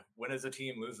 hey, win as a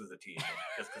team, lose as a team.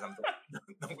 Just because I'm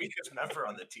the weakest member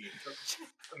on the team.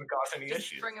 Doesn't cause any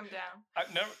issues. Bring them down.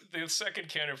 The second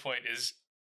counterpoint is,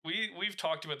 we've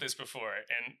talked about this before,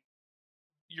 and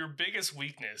your biggest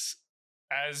weakness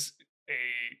as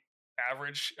a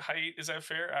average height, is that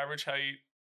fair? Average height,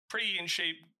 pretty in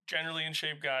shape, generally in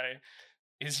shape guy,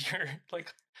 is your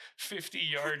like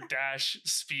 50-yard dash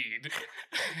speed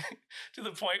to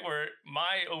the point where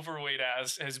my overweight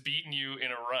ass has beaten you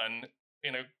in a run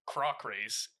in a croc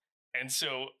race. And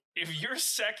so if you're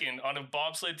second on a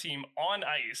bobsled team on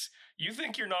ice, you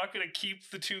think you're not going to keep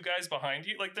the 2 guys behind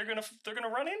you? Like, they're going to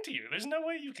run into you. There's no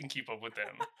way you can keep up with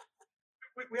them.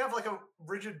 We have like a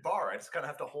rigid bar. I just kind of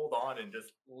have to hold on and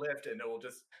just lift, and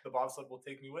the bobsled will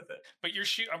take me with it. But your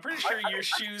shoe, I'm pretty sure your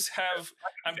shoes have.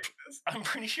 I'm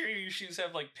pretty sure your shoes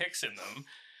have like picks in them.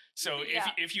 So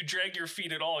if you drag your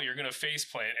feet at all, you're gonna face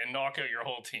plant and knock out your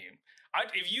whole team.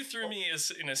 If you threw me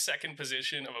in a second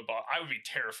position of a ball, I would be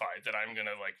terrified that I'm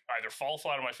gonna like either fall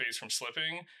flat on my face from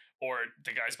slipping, or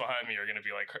the guys behind me are gonna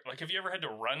be like, have you ever had to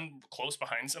run close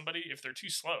behind somebody? If they're too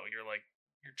slow,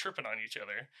 you're tripping on each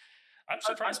other. I'm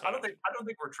surprised. I don't think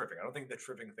we're tripping. I don't think the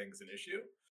tripping thing's an issue.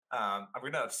 I'm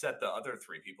going to upset the other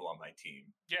 3 people on my team.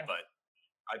 Yeah. But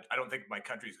I don't think my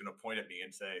country's going to point at me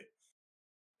and say,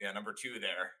 yeah, number 2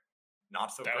 there,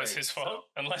 not so great. That was his fault,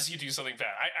 unless you do something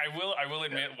bad. I will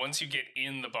admit, once you get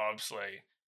in the bobsleigh,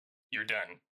 you're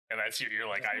done. And that's you're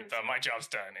like, my job's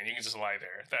done, and you can just lie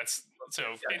there. That's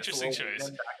interesting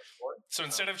choice. So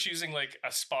instead of choosing like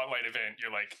a spotlight event,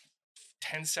 you're like,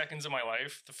 10 seconds of my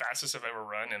life, the fastest I've ever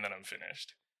run, and then I'm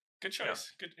finished. Good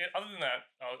choice. Yeah. Good. Other than that,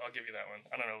 I'll give you that one.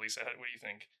 I don't know, Lisa, what do you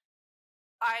think?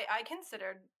 I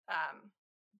considered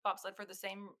bobsled for the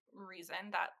same reason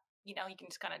that, you can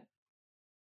just kind of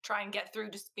try and get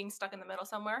through just being stuck in the middle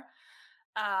somewhere.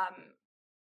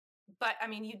 But I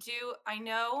mean, I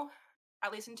know,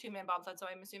 at least in 2-man bobsled, so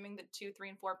I'm assuming the 2, 3,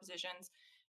 and 4 positions,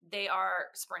 they are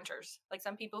sprinters. Like,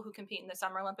 some people who compete in the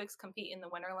Summer Olympics compete in the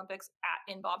Winter Olympics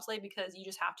in bobsleigh, because you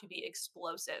just have to be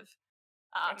explosive.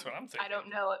 That's what I'm thinking. I don't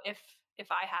know if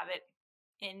I have it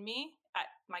in me at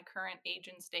my current age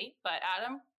and state, but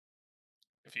Adam,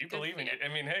 if you believe in it,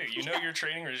 I mean, hey, your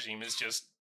training regime is just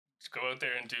go out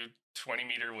there and do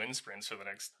 20-meter wind sprints for the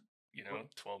next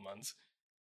 12 months.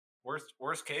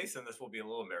 Worst case, and this will be a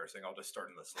little embarrassing, I'll just start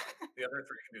in the sled. The other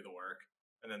 3 can do the work,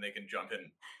 and then they can jump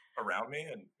in around me,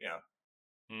 and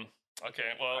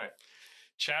Okay, well, right.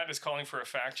 Chat is calling for a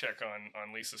fact check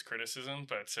on Lisa's criticism,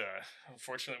 but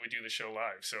unfortunately we do the show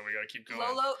live, so we got to keep going.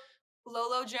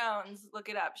 Lolo Jones, look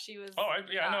it up. She was. Oh,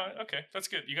 no, okay, that's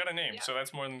good. You got a name, so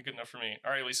that's more than good enough for me.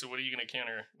 All right, Lisa, what are you going to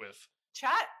counter with?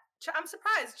 Chat. I'm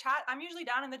surprised. Chat. I'm usually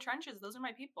down in the trenches. Those are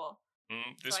my people.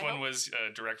 This one was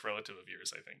a direct relative of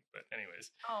yours, I think. But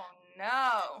anyways. Oh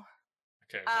no.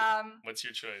 Okay. What's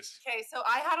your choice? Okay, so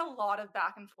I had a lot of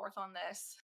back and forth on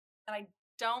this, and I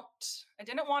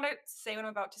didn't want to say what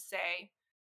I'm about to say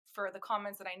for the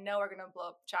comments that I know are going to blow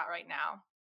up chat right now.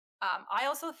 I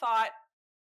also thought,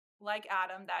 like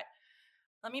Adam, that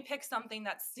let me pick something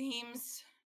that seems,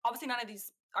 obviously none of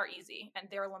these are easy, and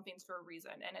they're Olympians for a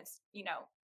reason, and it's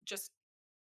just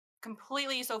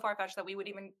completely so far-fetched that we would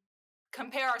even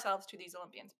compare ourselves to these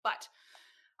Olympians. But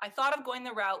I thought of going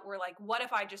the route where, like, what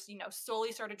if I just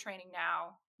solely started training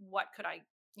now? What could I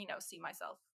see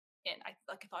myself in? I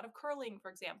thought of curling, for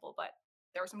example, but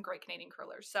there were some great Canadian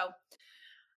curlers. So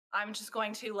I'm just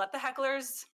going to let the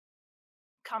hecklers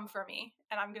come for me,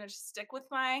 and I'm gonna just stick with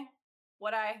my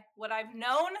what I've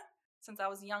known since I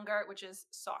was younger, which is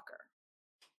soccer.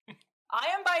 I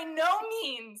am by no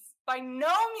means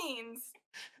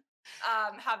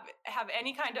have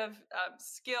any kind of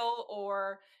skill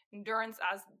or endurance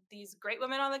as these great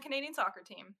women on the Canadian soccer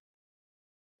team.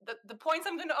 The points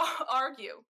I'm going to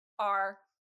argue are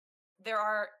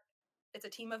it's a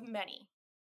team of many.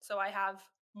 So I have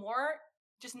more,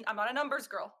 I'm not a numbers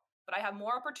girl, but I have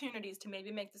more opportunities to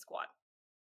maybe make the squad.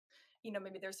 You know,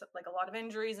 maybe there's like a lot of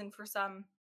injuries and for some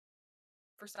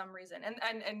reason.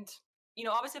 And you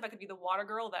know, obviously if I could be the water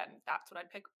girl, then that's what I'd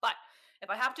pick. But if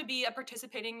I have to be a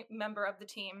participating member of the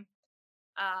team,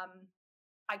 I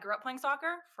grew up playing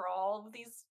soccer for all of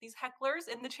these hecklers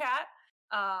in the chat.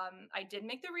 I did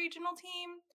make the regional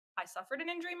team. I suffered an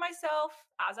injury myself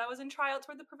as I was in tryouts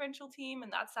for the provincial team,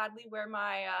 and that's sadly where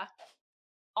my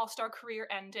all-star career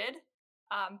ended.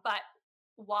 But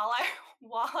while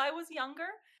I was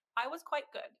younger, I was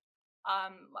quite good.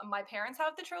 My parents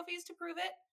have the trophies to prove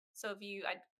it. So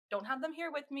I don't have them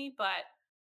here with me, but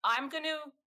I'm going to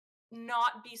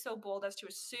not be so bold as to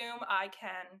assume I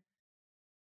can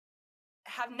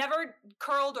have never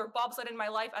curled or bobsled in my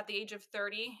life at the age of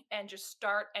 30 and just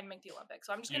start and make the Olympics.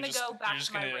 So I'm just going to go back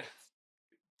to my roots.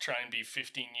 Try and be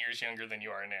 15 years younger than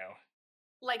you are now.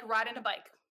 Like riding a bike.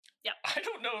 Yeah. I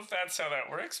don't know if that's how that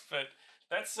works, but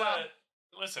that's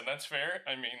listen, that's fair.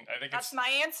 I mean, I think that's my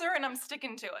answer, and I'm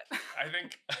sticking to it. I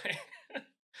think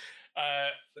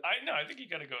I think you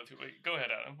got to go through. Go ahead,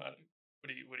 Adam. What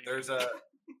do you? There's a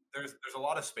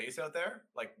lot of space out there.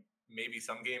 Like maybe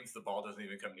some games the ball doesn't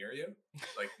even come near you.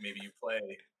 Like maybe you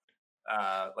play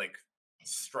like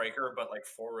striker, but like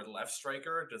forward left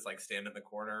striker, just like stand in the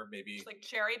corner. Maybe just like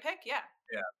cherry pick. Yeah.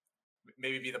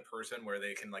 Maybe be the person where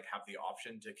they can like have the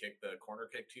option to kick the corner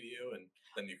kick to you, and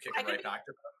then you kick it right back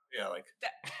to them. Yeah, like.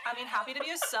 I mean, happy to be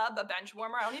a sub, a bench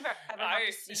warmer. I don't even ever have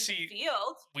to see the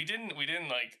field. We didn't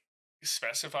like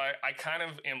specify. I kind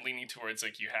of am leaning towards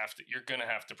like you're gonna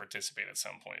have to participate at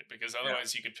some point, because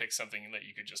otherwise you could pick something that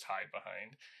you could just hide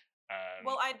behind.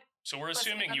 So we're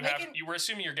assuming we're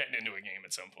assuming you're getting into a game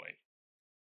at some point.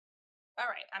 All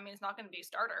right. I mean, it's not going to be a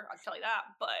starter, I'll tell you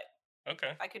that. But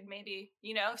okay, I could maybe,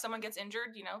 you know, if someone gets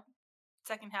injured, you know,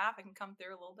 second half, I can come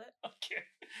through a little bit. Okay.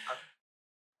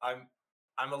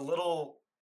 I'm a little.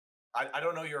 I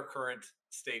don't know your current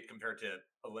state compared to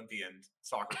Olympian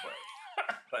soccer players,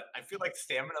 but I feel like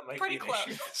stamina might be an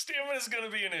issue. Stamina is going to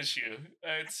be an issue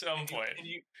at some point. And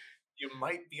you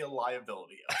might be a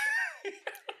liability.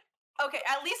 Okay,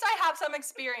 at least I have some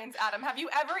experience, Adam. Have you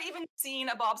ever even seen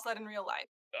a bobsled in real life?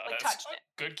 Like touched it?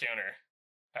 Good counter.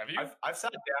 Have you? I've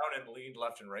sat down and leaned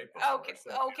left and right before. Okay,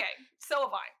 so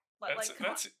have I.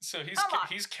 So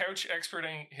he's couch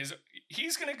experting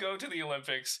he's gonna go to the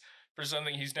Olympics for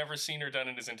something he's never seen or done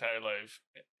in his entire life.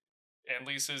 And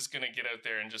Lisa's gonna get out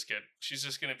there and she's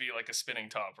just gonna be like a spinning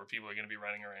top where people are gonna be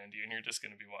running around you and you're just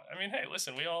gonna be I mean, hey,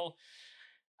 listen, you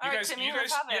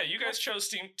guys chose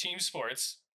team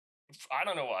sports. I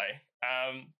don't know why.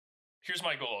 Here's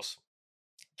my goals.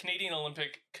 Canadian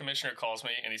Olympic Commissioner calls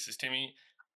me and he says, Timmy,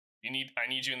 I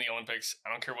need you in the Olympics.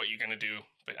 I don't care what you're gonna do,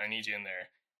 but I need you in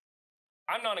there.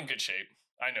 I'm not in good shape.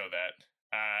 I know that.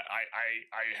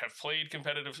 I have played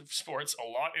competitive sports a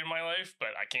lot in my life,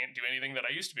 but I can't do anything that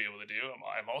I used to be able to do.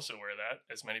 I'm also aware of that,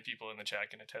 as many people in the chat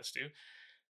can attest to.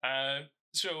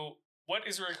 So what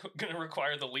is going to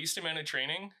require the least amount of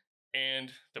training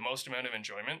and the most amount of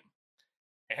enjoyment?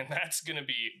 And that's going to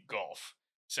be golf.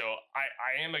 So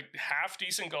I am a half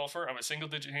decent golfer. I'm a single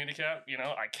digit handicap. You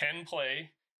know, I can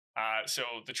play. So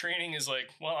the training is like,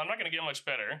 well, I'm not going to get much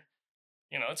better.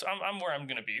 You know, I'm where I'm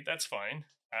going to be. That's fine.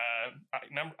 I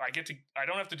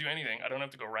don't have to do anything. I don't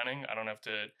have to go running. I don't have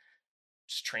to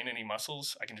just train any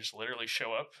muscles. I can just literally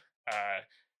show up. I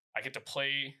get to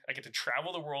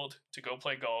travel the world to go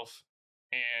play golf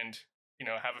and, you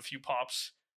know, have a few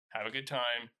pops, have a good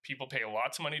time. People pay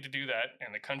lots of money to do that.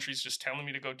 And the country's just telling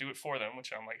me to go do it for them,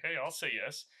 which I'm like, hey, I'll say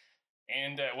yes.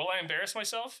 And will I embarrass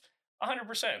myself?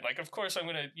 100%. Like, of course I'm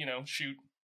going to, you know, shoot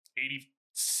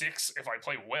 86 if I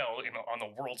play well on the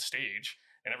world stage.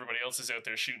 And everybody else is out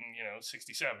there shooting, you know,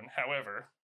 67. However,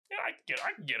 yeah, I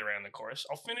can get around the course.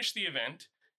 I'll finish the event.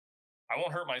 I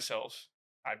won't hurt myself.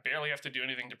 I barely have to do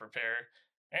anything to prepare.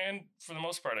 And for the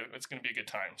most part, it's going to be a good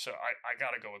time. So I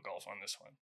got to go with golf on this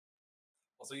one.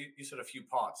 Well, so you said a few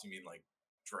pops. You mean like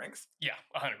drinks? Yeah,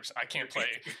 100%. I can't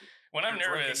play. When I'm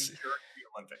nervous. During the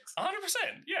Olympics.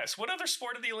 100%. Yes. What other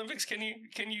sport of the Olympics can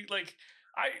you like...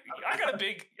 I got a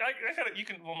big,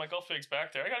 my golf bag's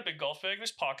back there. I got a big golf bag.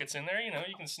 There's pockets in there, you know,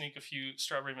 you can sneak a few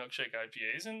strawberry milkshake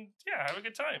IPAs and yeah, have a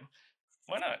good time.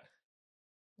 Why not?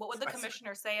 What would the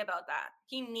commissioner say about that?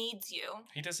 He needs you.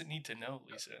 He doesn't need to know,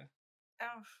 Lisa.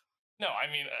 Oh. No,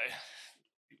 I mean,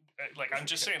 I'm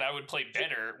just saying I would play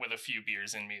better with a few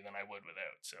beers in me than I would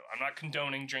without. So I'm not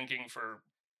condoning drinking for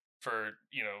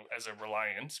as a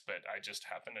reliance, but I just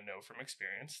happen to know from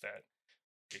experience that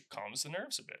it calms the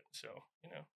nerves a bit. So,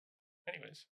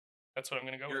 anyways, that's what I'm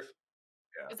going to go with.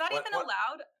 Yeah. Is that even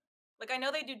allowed? Like, I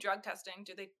know they do drug testing.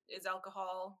 Is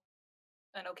alcohol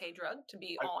an okay drug to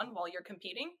be on while you're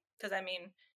competing? Because, I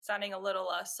mean, sounding a little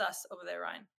sus over there,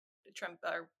 Ryan.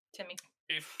 Timmy.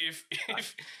 If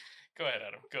Go ahead,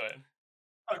 Adam. Go ahead.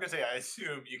 I was going to say, I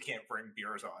assume you can't bring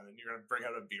beers on, and you're going to bring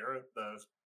out a beer,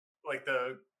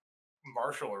 the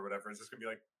Marshall or whatever is just going to be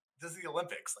like, this is the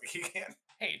Olympics. Like, he can't.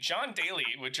 Hey, John Daly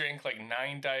would drink like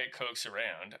 9 Diet Cokes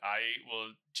around. I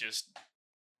will just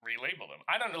relabel them.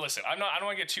 I don't know. Listen, I don't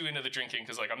want to get too into the drinking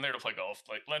because, like, I'm there to play golf.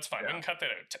 Like, that's fine. We can cut that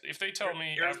out. If they tell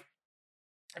me,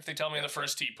 in the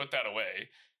first tee, put that away,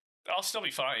 I'll still be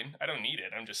fine. I don't need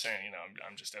it. I'm just saying,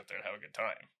 I'm just out there to have a good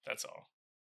time. That's all.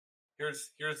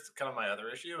 Here's kind of my other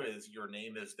issue is your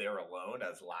name is there alone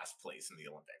as last place in the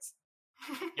Olympics.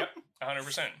 Yep,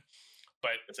 100%.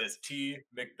 But it says T.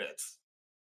 McBits,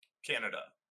 Canada,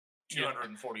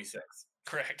 246. Yeah,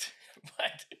 correct.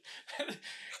 But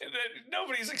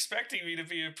nobody's expecting me to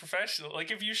be a professional. Like,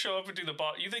 if you show up and do the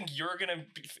you think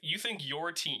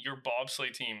your team, your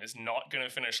bobsleigh team, is not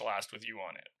gonna finish last with you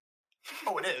on it?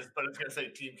 Oh, it is, but it's gonna say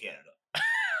Team Canada.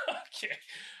 Okay,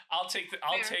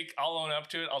 I'll own up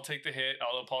to it. I'll take the hit.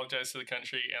 I'll apologize to the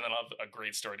country, and then I'll have a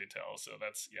great story to tell. So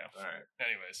that's All right.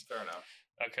 Anyways, fair enough.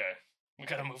 Okay, we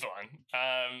gotta move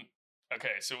on.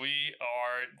 Okay, so we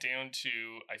are down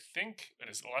to, I think it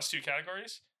is the last 2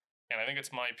 categories, and I think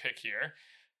it's my pick here.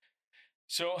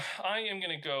 So I am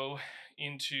gonna go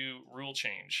into rule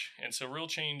change, and so rule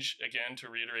change, again, to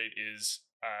reiterate, is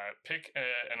pick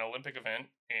an Olympic event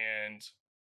and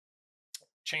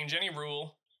change any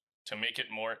rule to make it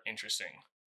more interesting.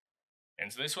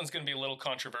 And so this one's going to be a little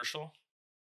controversial,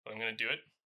 but I'm going to do it.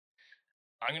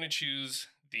 I'm going to choose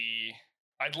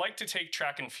I'd like to take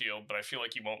track and field, but I feel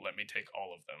like you won't let me take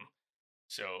all of them.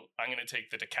 So I'm going to take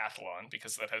the decathlon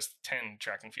because that has 10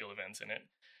 track and field events in it.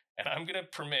 And I'm going to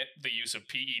permit the use of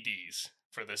PEDs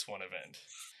for this one event.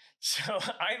 So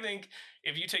I think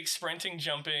if you take sprinting,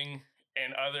 jumping,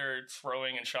 and other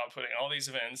throwing and shot putting, all these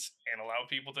events, and allow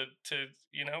people to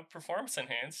performance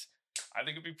enhance, I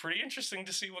think it'd be pretty interesting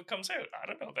to see what comes out. I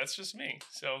don't know. That's just me.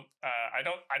 So I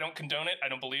don't condone it. I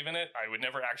don't believe in it. I would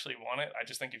never actually want it. I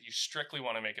just think if you strictly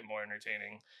want to make it more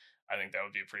entertaining, I think that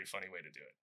would be a pretty funny way to do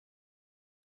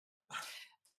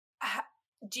it.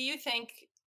 Do you think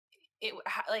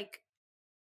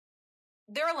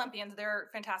they're Olympians, they're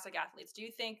fantastic athletes. Do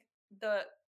you think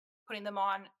putting them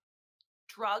on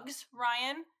drugs,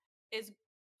 Ryan, is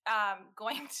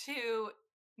going to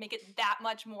make it that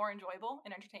much more enjoyable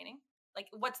and entertaining?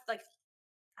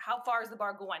 How far is the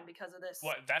bar going because of this?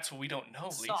 What? That's what we don't know,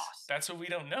 Lise. That's what we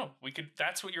don't know.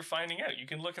 That's what you're finding out. You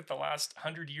can look at the last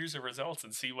 100 years of results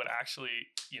and see what actually,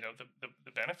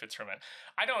 the benefits from it.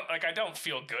 I don't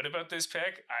feel good about this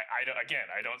pick. I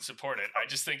don't support it. I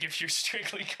just think if you're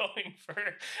strictly going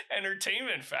for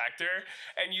entertainment factor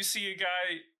and you see a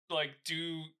guy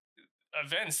do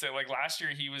events that last year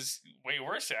he was way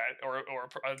worse at, or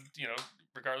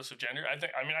regardless of gender, I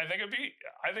think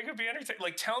it'd be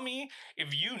entertaining. Tell me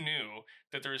if you knew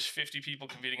that there's 50 people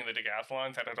competing in the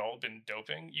decathlon that had all been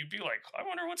doping, you'd be like, I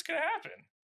wonder what's gonna happen.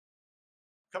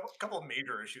 Couple of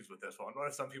major issues with this one. What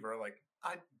if some people are like,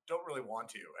 I don't really want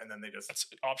to, and then that's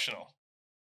optional.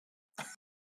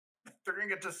 They're gonna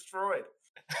get destroyed.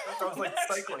 That sounds like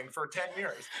cycling for 10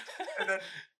 years, and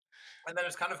then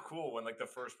it's kind of cool when the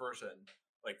first person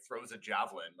throws a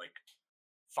javelin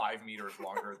 5 meters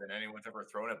longer than anyone's ever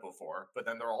thrown it before, but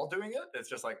then they're all doing it. It's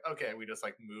just okay, we just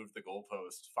moved the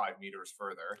goalpost 5 meters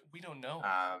further. We don't know.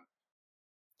 I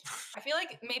feel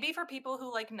like maybe for people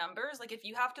who like numbers, if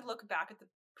you have to look back at the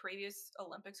previous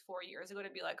Olympics 4 years ago to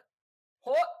be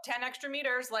 10 extra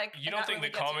meters, you don't think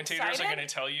really the commentators are going to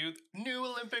tell you new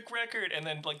Olympic record and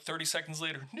then 30 seconds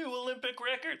later new Olympic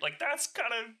record? That's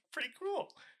kind of pretty cool.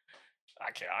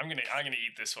 Okay, I'm gonna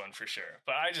eat this one for sure.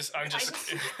 But I'm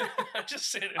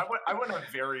just saying. I went a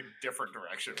very different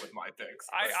direction with my picks.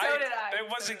 So did I. It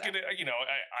wasn't gonna.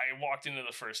 I walked into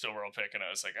the first overall pick and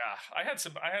I was like, I had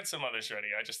some others ready.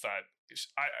 I just thought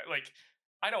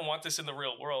I don't want this in the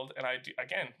real world, and I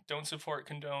don't support,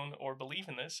 condone, or believe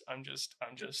in this. I'm just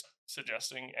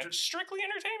suggesting and strictly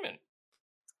entertainment.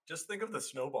 Just think of the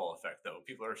snowball effect, though.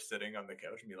 People are sitting on the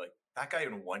couch and be like, that guy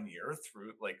in 1 year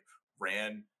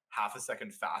ran half a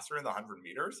second faster in the 100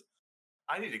 meters.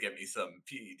 I need to get me some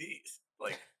PEDs.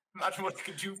 Imagine what they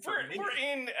could do for me.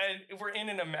 We're in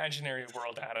an imaginary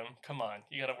world, Adam. Come on,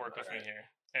 you got to work with me here.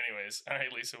 Anyways, all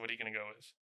right, Lisa, what are you gonna go with?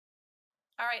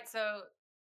 All right, so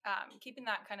keeping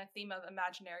that kind of theme of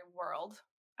imaginary world,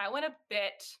 I went a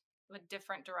bit of a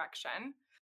different direction.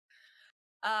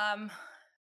 I'm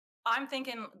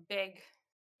thinking big,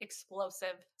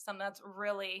 explosive, something that's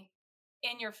really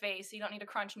in your face. You don't need to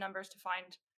crunch numbers to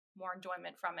find more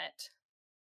enjoyment from it.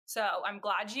 So I'm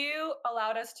glad you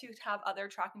allowed us to have other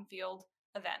track and field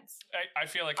events. I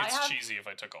feel like it's cheesy if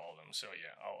I took all of them. So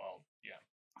yeah, I'll yeah.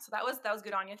 So that was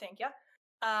good on you, thank you.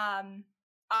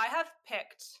 I have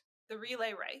picked the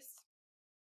relay race,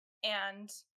 and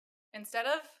instead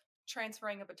of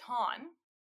transferring a baton,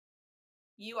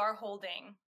 you are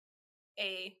holding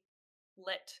a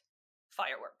lit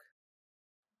firework.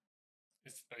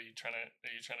 Are you trying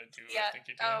to do? Yeah. I think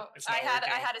you do. Oh, I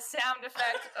had a sound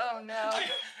effect. Oh no.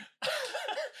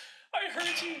 I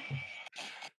heard you.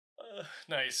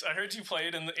 Nice. I heard you play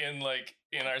it in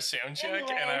our sound check,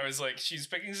 anyway. And I was like, she's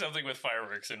picking something with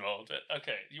fireworks involved.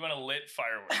 Okay, you want a lit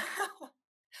firework?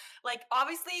 Like,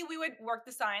 obviously, we would work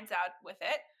the science out with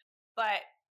it, but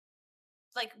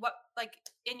like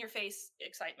in your face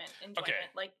excitement, enjoyment. Okay.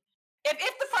 Like,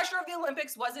 if the pressure of the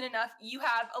Olympics wasn't enough, you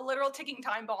have a literal ticking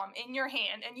time bomb in your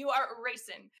hand, and you are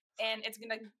racing, and it's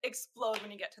gonna explode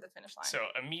when you get to the finish line. So,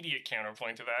 immediate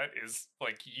counterpoint to that is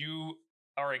like you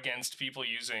are against people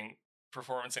using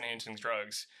performance-enhancing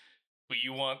drugs, but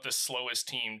you want the slowest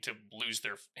team to lose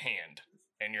their hand,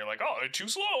 and you're like, oh, they're too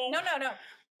slow. No.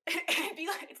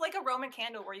 It's like a Roman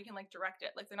candle where you can like direct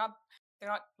it. Like they're not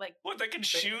like what they can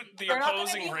shoot the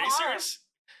opposing racers.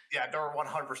 Yeah, they're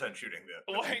 100% shooting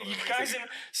the what, you guys,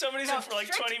 somebody's in for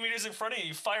like 20 meters in front of you.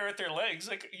 You fire at their legs.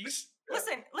 Like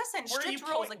listen. Where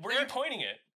are you pointing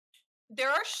it? There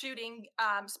are shooting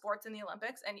sports in the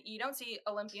Olympics, and you don't see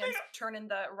Olympians turning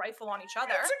the rifle on each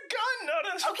other. It's a gun, not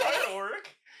a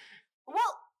firework.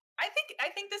 Well, I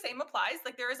think the same applies.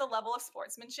 Like there is a level of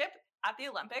sportsmanship at the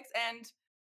Olympics, and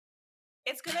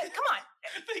it's gonna come on.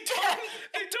 They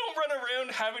don't run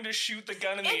around having to shoot the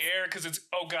gun in the air because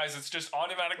it's just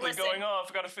automatically going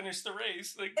off. Got to finish the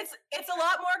race. Like it's a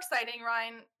lot more exciting,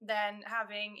 Ryan, than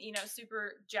having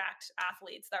super jacked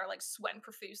athletes that are like sweating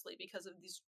profusely because of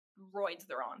these roids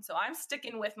they're on. So I'm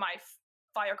sticking with my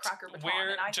firecracker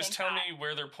baton. Just tell me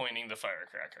where they're pointing the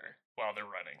firecracker while they're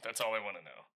running. That's all I want to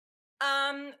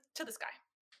know. To the sky.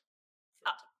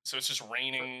 Up. So it's just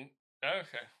raining.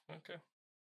 Okay.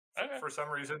 For some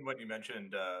reason, when you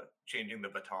mentioned changing the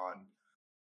baton,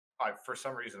 for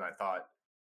some reason I thought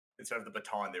instead of the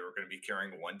baton, they were going to be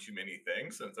carrying one too many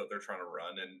things, and so they're trying to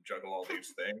run and juggle all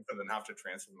these things and then have to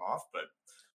transfer them off. But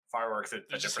fireworks,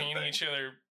 they're just handing each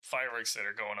other fireworks that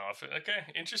are going off. Okay,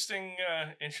 interesting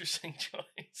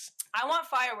choice. I want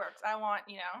fireworks. I want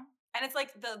and it's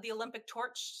like the Olympic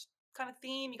torch kind of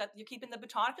theme. You're keeping the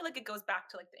baton. I feel like it goes back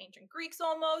to like the ancient Greeks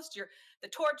almost. You're the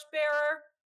torch bearer.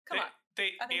 Come on.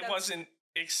 It wasn't.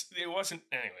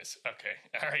 Anyways, okay.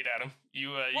 All right, Adam.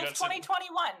 You it's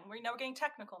 2021. We're getting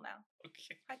technical now.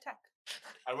 Okay. High tech.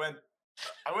 I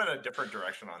went a different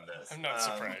direction on this. I'm not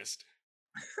surprised.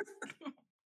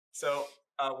 So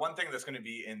one thing that's going to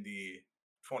be in the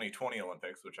 2020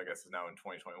 Olympics, which I guess is now in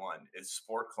 2021, is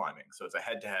sport climbing. So it's a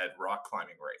head-to-head rock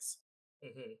climbing race,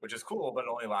 which is cool, but it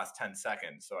only lasts 10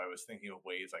 seconds. So I was thinking of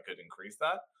ways I could increase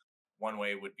that. One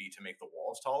way would be to make the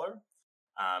walls taller.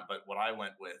 But what I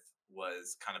went with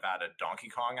was kind of add a Donkey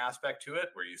Kong aspect to it,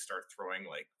 where you start throwing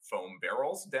like foam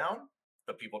barrels down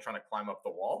the people trying to climb up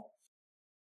the wall.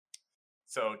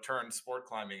 So turn sport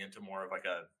climbing into more of like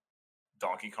a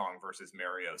Donkey Kong versus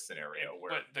Mario scenario,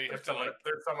 where there's someone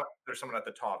at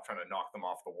the top trying to knock them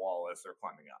off the wall as they're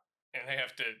climbing up, and they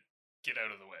have to get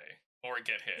out of the way or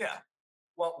get hit. Yeah.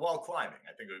 Well, while climbing,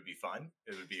 I think it would be fun.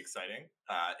 It would be exciting.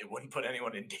 It wouldn't put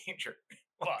anyone in danger.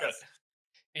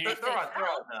 They're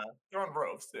on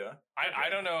ropes, yeah. I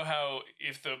don't know how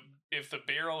if the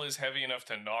barrel is heavy enough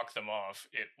to knock them off,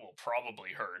 it will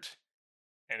probably hurt.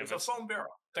 And if it's a foam barrel,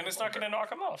 then it's not going to knock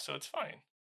them off, so it's fine.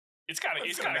 It's got to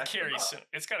carry some.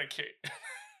 It's got to carry.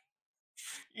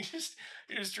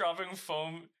 You're just dropping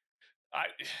foam.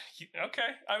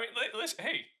 Okay. I mean, listen.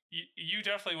 Hey, you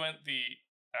definitely went the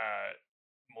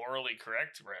morally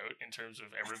correct route in terms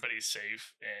of everybody's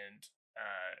safe and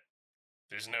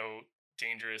there's no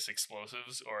dangerous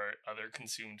explosives or other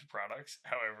consumed products.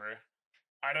 However,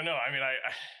 I don't know. I mean,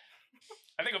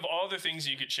 I think of all the things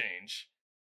you could change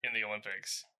in the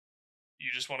Olympics, you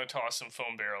just want to toss some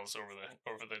foam barrels over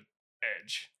the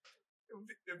edge.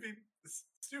 It'd be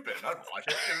stupid. I'd watch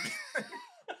it.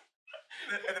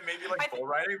 And then maybe like bull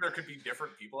riding, there could be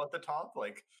different people at the top.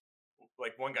 Like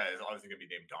like one guy is obviously gonna be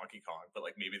named Donkey Kong, but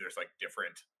like maybe there's like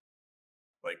different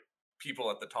like people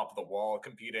at the top of the wall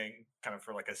competing kind of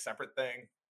for like a separate thing.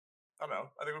 I don't know.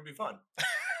 I think it would be fun.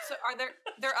 So are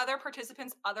there other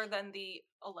participants other than the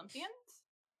Olympians?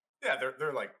 Yeah,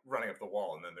 they're like running up the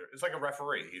wall, and then it's like a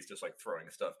referee. He's just like throwing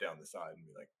stuff down the side and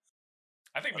be like.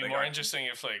 I think it'd be more interesting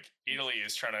if like Italy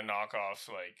is trying to knock off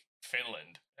like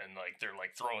Finland and like they're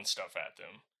like throwing stuff at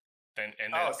them. Then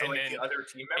the other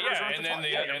team members.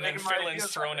 Yeah, and then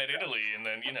Finland's thrown at Italy, and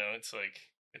then it's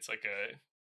like a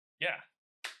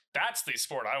that's the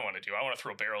sport I want to do. I want to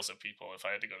throw barrels at people if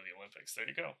I had to go to the Olympics. There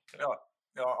you go.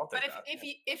 No, I'll take that. But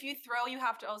if you throw, you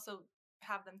have to also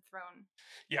have them thrown.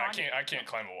 Yeah, I can't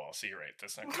climb a wall. So you're right.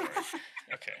 That's not gonna work.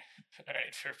 Okay. All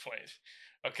right. Fair point.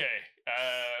 Okay.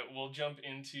 We'll jump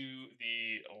into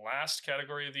the last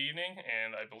category of the evening,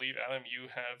 and I believe Adam, you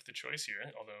have the choice here.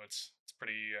 Although it's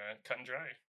pretty cut and dry.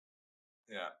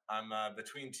 Yeah, I'm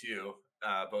between two.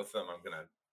 Both of them I'm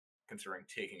considering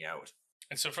taking out.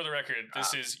 And so, for the record,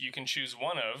 this is you can choose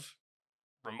one of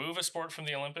remove a sport from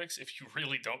the Olympics if you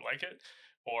really don't like it,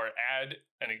 or add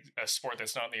a sport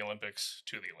that's not in the Olympics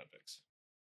to the Olympics.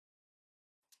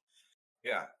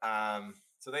 Yeah.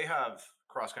 So they have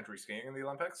cross-country skiing in the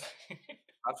Olympics.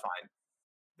 That's fine.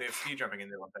 They have ski jumping in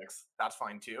the Olympics. That's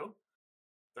fine too.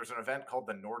 There's an event called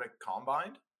the Nordic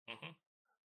Combine,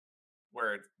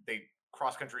 where they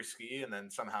cross-country ski and then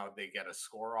somehow they get a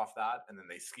score off that, and then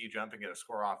they ski jump and get a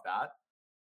score off that.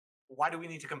 Why do we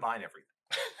need to combine everything?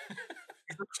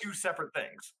 These are two separate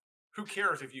things. Who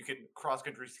cares if you can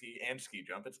cross-country ski and ski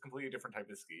jump? It's a completely different type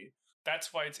of ski.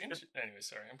 That's why it's interesting. Anyway,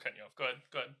 sorry, I'm cutting you off. Go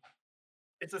ahead.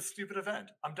 It's a stupid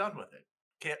event. I'm done with it.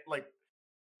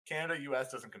 Canada, US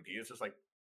doesn't compete. It's just like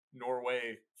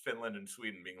Norway, Finland, and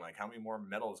Sweden being like, how many more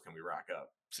medals can we rack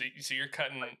up? So you're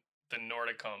cutting the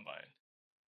Nordic Combine.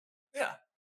 Yeah,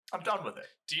 I'm done with it.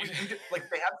 They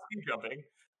have ski jumping.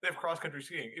 They have cross-country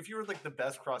skiing. If you were like the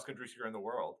best cross-country skier in the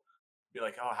world, be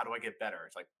like, oh, how do I get better?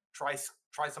 It's like, try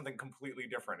something completely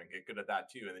different and get good at that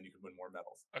too, and then you can win more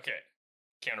medals. Okay,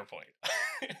 counterpoint.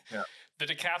 Yeah. The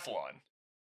decathlon.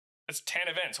 It's 10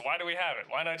 events. Why do we have it?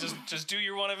 Why not just do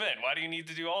your one event? Why do you need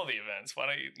to do all the events? Why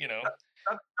don't you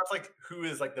That's like who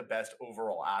is like the best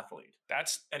overall athlete.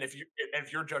 And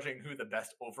if you're judging who the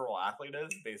best overall athlete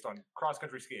is based on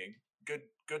cross-country skiing, good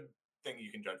thing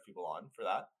you can judge people on for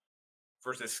that.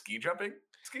 Versus ski jumping.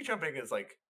 Ski jumping is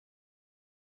like.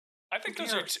 I think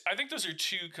those are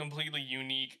two completely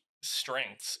unique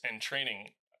strengths and training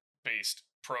based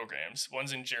programs.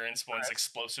 One's endurance, one's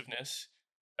explosiveness.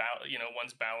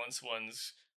 One's balance,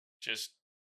 one's just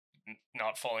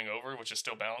not falling over, which is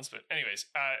still balance. But anyways,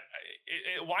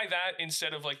 why that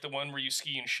instead of like the one where you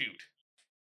ski and shoot?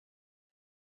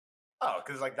 Oh,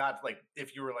 because like that's like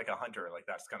if you were like a hunter, like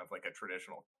that's kind of like a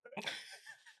traditional thing.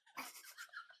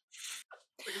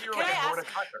 Like if you were like a Nordic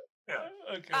hunter.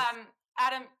 Yeah. Okay.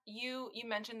 Adam, you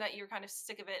mentioned that you were kind of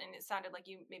sick of it, and it sounded like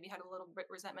you maybe had a little bit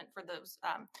resentment for those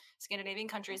Scandinavian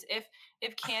countries. If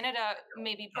Canada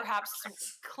maybe perhaps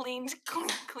cleaned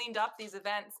up these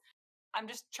events, I'm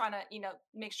just trying to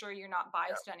make sure you're not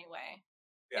biased anyway.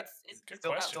 Yeah, it's good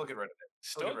question. Still get rid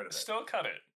of it. Still cut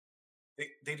it.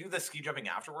 They do the ski jumping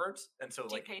afterwards, and so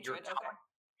like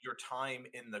your time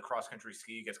in the cross country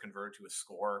ski gets converted to a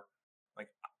score. Like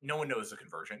no one knows the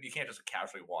conversion. You can't just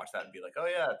casually watch that and be like, oh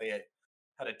yeah, they had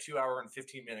a 2 hour and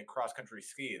 15-minute cross country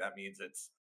ski. That means it's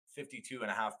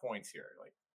 52.5 points here.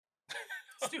 Like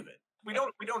stupid. We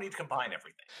don't need to combine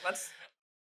everything. Let's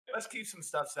keep some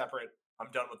stuff separate.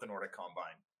 I'm done with the Nordic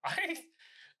Combine.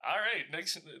 All right.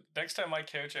 Next time my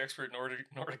couch expert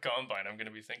Nordic Combine, I'm going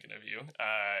to be thinking of you.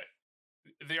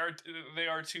 They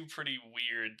are two pretty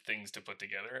weird things to put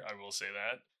together. I will say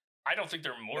that. I don't think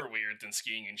they're more weird than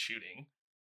skiing and shooting.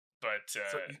 But so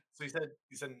you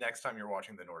said next time you're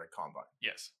watching the Nordic Combine.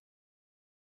 Yes.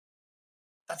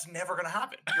 That's never going to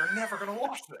happen. You're never going to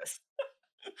watch this.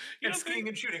 And skiing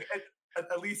and shooting,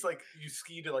 at least like you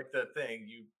ski to like the thing,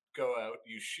 you go out,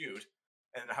 you shoot,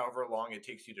 and however long it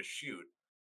takes you to shoot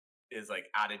is like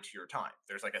added to your time.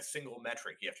 There's like a single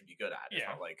metric you have to be good at. It's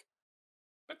not like,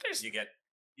 but there's you get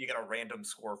a random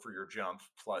score for your jump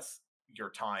plus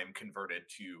your time converted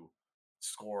to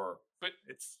score. But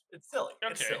it's silly.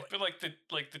 Okay, it's silly. But like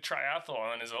the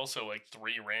triathlon is also like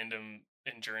 3 random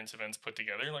endurance events put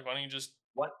together. Like, why don't you just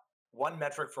one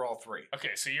metric for all 3?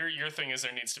 Okay, so your thing is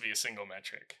there needs to be a single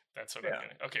metric. That's what I'm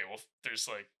getting. Okay, well, there's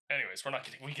like, anyways,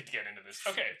 we get to get into this.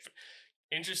 Okay,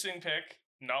 interesting pick.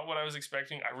 Not what I was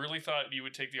expecting. I really thought you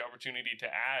would take the opportunity to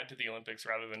add to the Olympics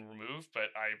rather than remove,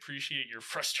 but I appreciate your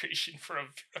frustration for a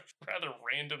rather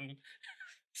random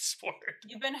sport.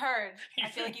 You've been heard. I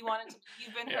feel like you've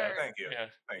been heard. Thank you.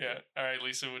 Thank you. All right,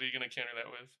 Lisa, what are you going to counter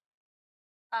that with?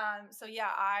 So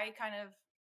yeah, I kind of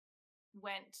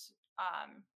went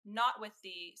not with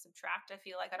the subtract. I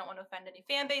feel like I don't want to offend any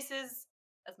fan bases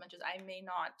as much as I may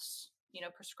not,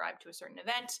 prescribe to a certain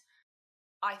event.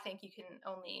 I think you can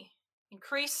only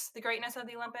increase the greatness of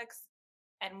the Olympics.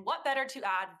 And what better to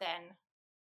add than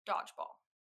dodgeball?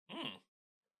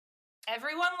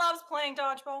 Everyone loves playing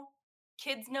dodgeball.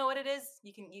 Kids know what it is.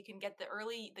 You can get the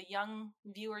young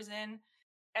viewers in.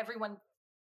 Everyone,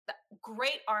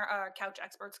 great couch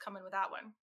experts come in with that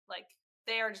one. Like,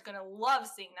 they are just gonna love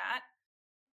seeing that.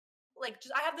 Like,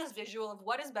 I have this visual of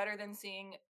what is better than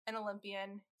seeing an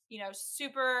Olympian,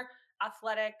 super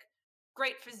athletic,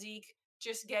 great physique,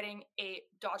 just getting a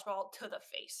dodgeball to the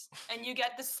face. And you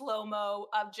get the slow-mo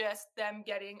of just them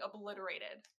getting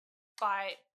obliterated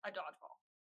by a dodgeball.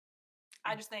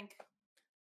 I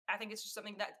think it's just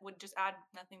something that would just add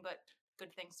nothing but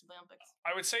good things to the Olympics.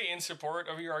 I would say, in support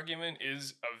of your argument,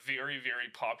 is a very, very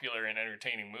popular and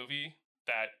entertaining movie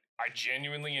that I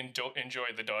genuinely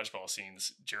enjoyed the dodgeball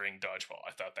scenes during dodgeball.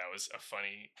 I thought that was a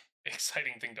funny,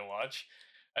 exciting thing to watch,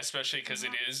 especially because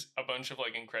it is a bunch of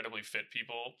like incredibly fit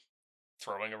people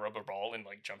throwing a rubber ball and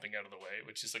like jumping out of the way,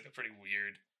 which is like a pretty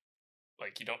weird,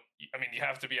 like, you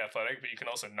have to be athletic, but you can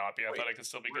also not be athletic and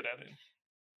still be good at it.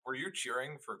 Were you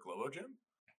cheering for Globo Gym?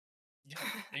 Yeah,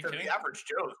 the average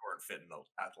Joes weren't fit and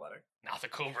athletic. No, the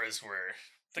Cobras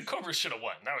should have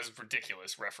won. That was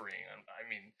ridiculous refereeing.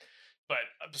 But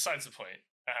besides the point,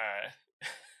 I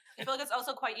feel like it's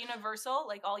also quite universal.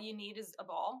 Like, all you need is a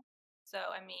ball. So,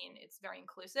 it's very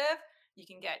inclusive. You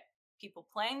can get people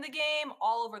playing the game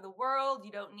all over the world.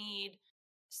 You don't need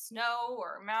snow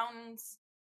or mountains.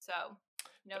 So,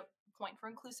 point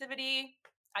for inclusivity.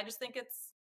 I just think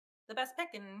it's the best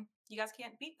pick, and you guys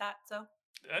can't beat that. So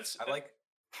I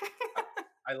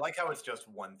like how it's just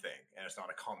one thing, and it's not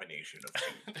a combination of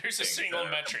two. There's a single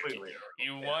metric.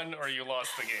 You won or you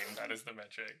lost the game. That is the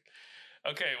metric.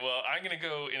 Okay, well, I'm going to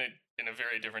go in a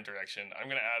very different direction. I'm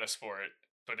going to add a sport,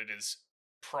 but it is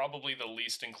probably the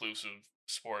least inclusive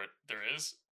sport there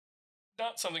is.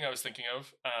 Not something I was thinking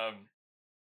of.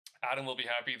 Adam will be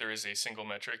happy there is a single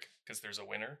metric because there's a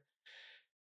winner.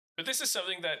 But this is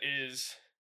something that is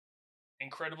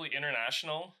incredibly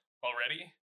international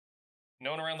already,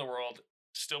 known around the world,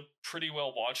 still pretty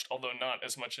well watched, although not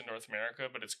as much in North America,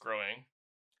 but it's growing.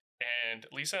 And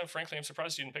Lisa, frankly, I'm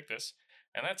surprised you didn't pick this,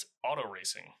 and that's auto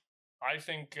racing. I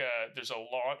think there's a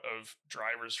lot of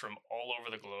drivers from all over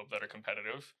the globe that are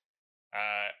competitive.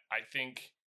 I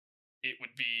think it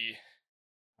would be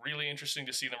really interesting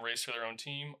to see them race for their own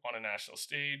team on a national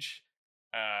stage.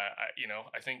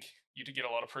 I think you did get a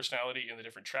lot of personality in the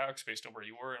different tracks based on where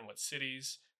you were and what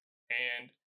cities.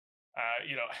 And,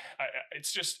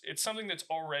 it's something that's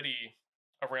already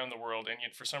around the world. And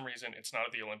yet for some reason, it's not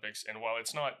at the Olympics. And while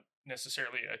it's not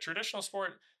necessarily a traditional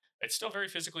sport, it's still very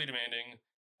physically demanding.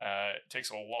 It takes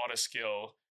a lot of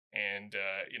skill. And,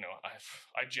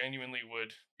 I genuinely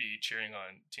would be cheering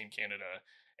on Team Canada.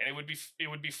 And it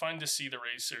would be fun to see the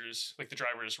racers, like the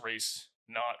drivers, race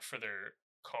not for their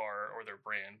car or their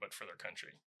brand, but for their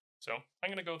country. So I'm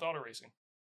going to go with auto racing.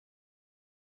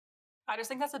 I just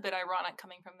think that's a bit ironic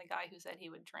coming from the guy who said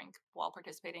he would drink while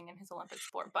participating in his Olympic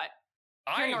sport, but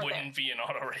I wouldn't be an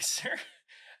auto racer.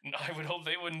 I would hope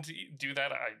they wouldn't do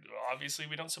that. Obviously,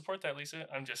 we don't support that, Lisa.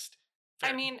 I'm just...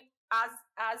 Fair.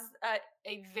 As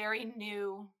a very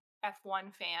new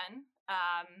F1 fan,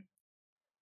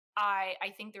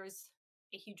 I think there's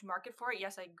a huge market for it.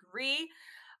 Yes, I agree.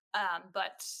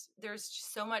 But there's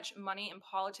just so much money and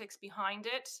politics behind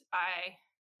it.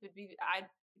 I'd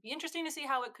be interesting to see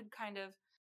how it could kind of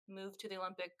move to the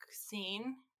Olympic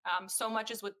scene. So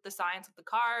much is with the science of the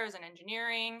cars and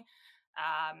engineering.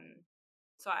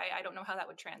 So I don't know how that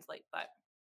would translate, but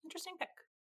interesting pick.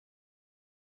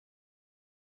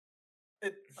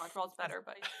 Dodgeball's better,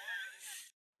 but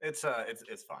it's fine.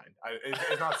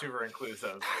 It's not super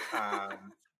inclusive. I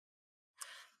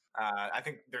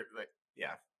think they're like,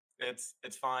 yeah, it's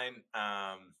fine.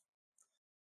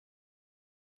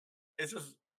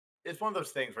 It's one of those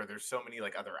things where there's so many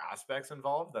like other aspects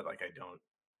involved that like I don't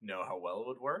know how well it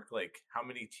would work. Like how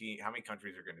many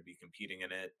countries are going to be competing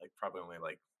in it? Like probably only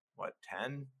like what,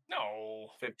 10? No,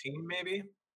 15 maybe.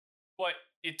 What?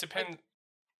 It depends.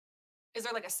 Is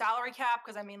there like a salary cap?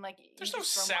 Because there's no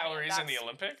salaries in the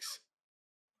Olympics.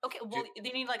 Okay, well, they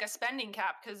need like a spending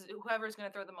cap because whoever's going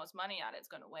to throw the most money at it is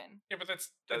going to win. Yeah, but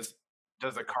that's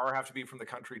does the car have to be from the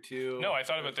country too? No, I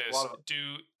thought about this.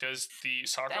 Does the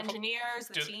soccer the engineers,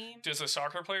 the team? Does the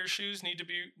soccer player's shoes need to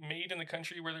be made in the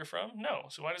country where they're from? No.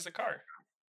 So why does the car?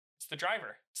 It's the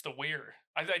driver. It's the wearer.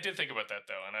 I did think about that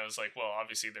though, and I was like, well,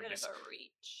 obviously there is a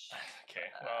reach. Okay,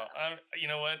 well, you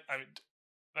know what?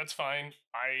 That's fine.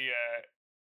 I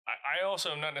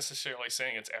also am not necessarily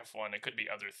saying it's F1. It could be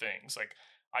other things. Like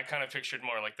I kind of pictured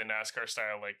more like the NASCAR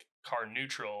style, like car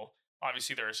neutral.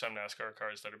 Obviously, there are some NASCAR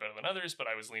cars that are better than others, but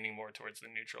I was leaning more towards the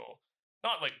neutral,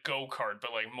 not like go kart,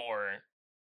 but like more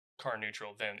car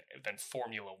neutral than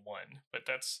Formula One. But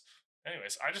that's,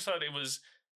 anyways. I just thought it was.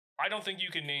 I don't think you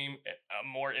can name a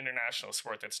more international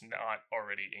sport that's not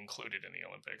already included in the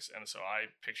Olympics, and so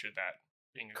I pictured that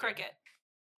being a cricket.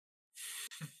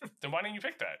 Then why didn't you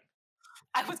pick that?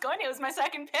 I was going to. It was my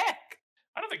second pick.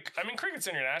 I mean, cricket's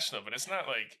international, but it's not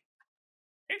like,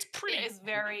 it's pretty. It is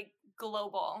very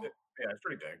global. Yeah, it's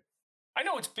pretty big. I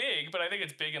know it's big, but I think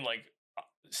it's big in like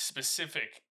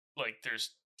specific, like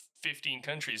there's 15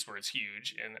 countries where it's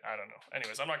huge, and I don't know.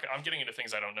 Anyways, I'm getting into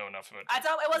things I don't know enough about.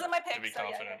 It wasn't my pick to be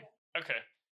confident. Yeah. Okay.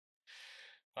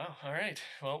 Wow. All right.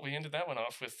 Well, we ended that one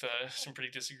off with some pretty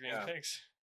disagreeing picks.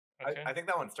 Okay. I think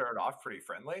that one started off pretty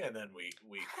friendly, and then we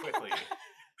quickly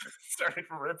started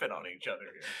ripping on each other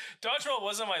here. Dodgeball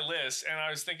was on my list, and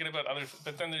I was thinking about other,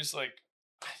 but then there's like,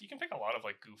 you can pick a lot of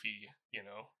like goofy,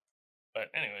 But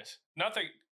anyways, not that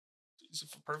it's a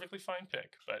perfectly fine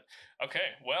pick, but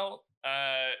okay. Well,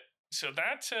 so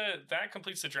that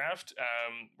completes the draft.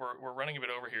 We're running a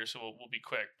bit over here, so we'll be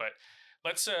quick, but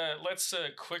let's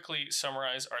quickly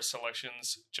summarize our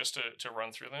selections just to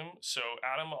run through them. So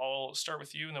Adam, I'll start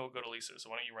with you, and then we'll go to Lisa. So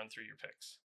why don't you run through your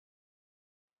picks?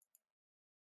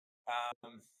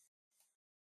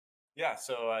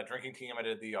 So drinking team, I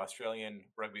did the Australian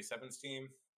Rugby Sevens team.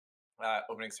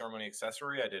 Opening ceremony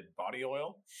accessory, I did body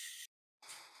oil.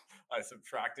 I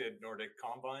subtracted Nordic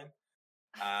Combine.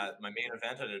 My main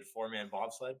event, I did 4-man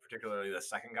bobsled, particularly the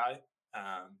second guy.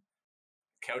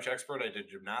 Couch expert, I did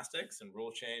gymnastics, and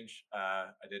rule change,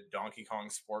 I did Donkey Kong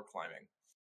sport climbing.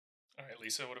 All right,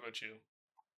 Lisa, what about you?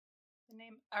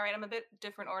 All right, I'm a bit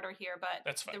different order here, but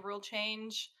that's fine. The rule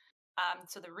change.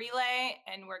 So the relay,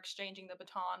 and we're exchanging the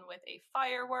baton with a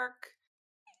firework.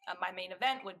 My main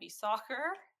event would be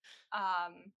soccer.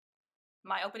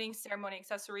 My opening ceremony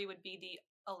accessory would be the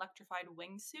electrified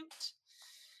wingsuit.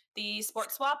 The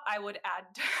sport swap, I would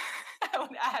add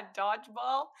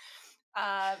dodgeball.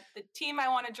 The team I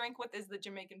want to drink with is the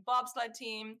Jamaican bobsled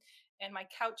team, and my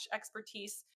couch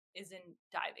expertise is in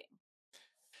diving.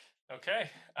 Okay,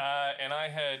 and I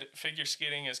had figure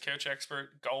skating as couch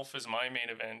expert, golf as my main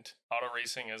event, auto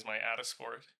racing as my add-a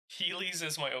sport, Heelys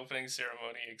as my opening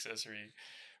ceremony accessory,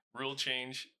 rule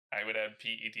change, I would add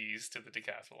PEDs to the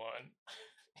decathlon,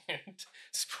 and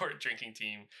sport drinking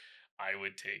team, I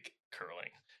would take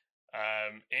curling.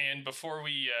 And before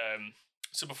we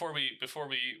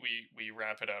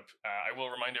wrap it up, I will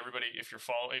remind everybody, if you're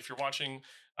watching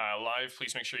live,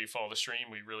 please make sure you follow the stream.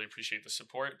 We really appreciate the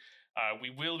support. We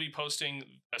will be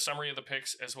posting a summary of the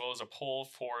picks as well as a poll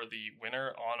for the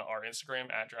winner on our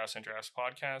Instagram at Drafts and Drafts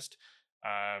Podcast.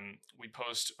 We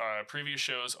post previous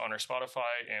shows on our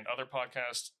Spotify and other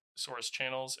podcast source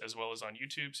channels, as well as on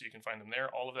YouTube, so you can find them there.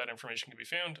 All of that information can be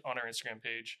found on our Instagram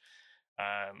page.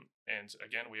 And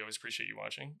again, we always appreciate you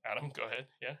watching. Adam, go ahead.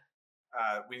 Yeah.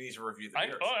 We need to review the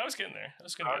viewers. I was getting there. I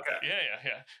was going to get there.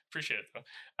 Yeah. Appreciate it though.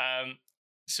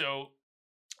 So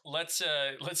let's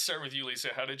start with you,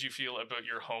 Lisa. How did you feel about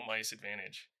your home ice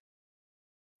advantage?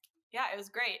 Yeah, it was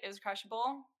great. It was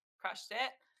crushable. Crushed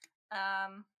it.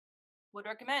 Would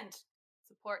recommend.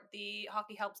 Support the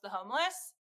Hockey Helps the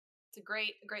Homeless. It's a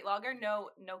great lager.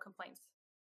 No complaints.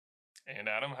 And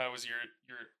Adam, how was your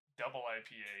double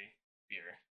IPA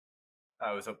beer?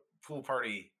 It was a pool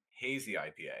party hazy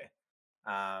IPA.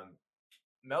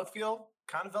 Mouthfeel,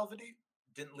 kind of velvety.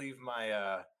 Didn't leave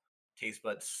my taste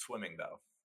buds swimming though.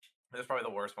 That's probably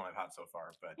the worst one I've had so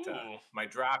far. But my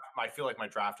draft, I feel like my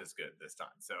draft is good this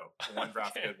time. So one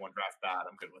draft good, one draft bad.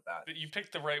 I'm good with that. You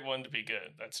picked the right one to be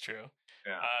good. That's true.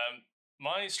 Yeah.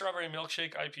 My strawberry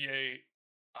milkshake IPA,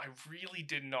 I really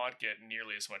did not get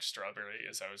nearly as much strawberry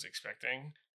as I was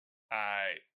expecting.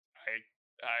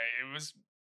 It was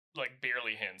like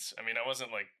barely hints. I mean, I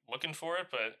wasn't like looking for it,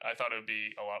 but I thought it would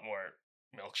be a lot more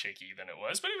milkshakey than it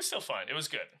was. But it was still fine. It was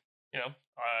good.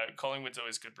 Collingwood's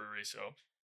always good brewery, so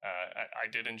I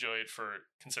did enjoy it for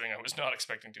considering I was not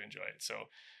expecting to enjoy it. So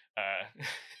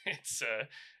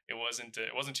it wasn't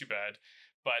too bad.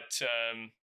 But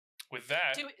with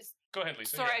that, go ahead,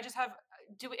 Lisa. Sorry, yeah. I just have.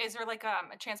 Is there like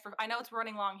a chance for? I know it's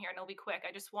running long here, and it'll be quick.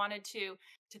 I just wanted to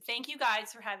thank you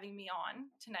guys for having me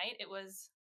on tonight. It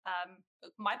was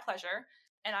my pleasure,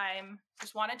 and I'm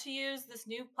just wanted to use this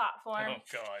new platform. Oh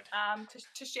God.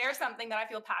 To share something that I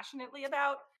feel passionately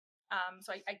about.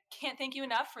 So I can't thank you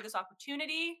enough for this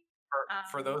opportunity.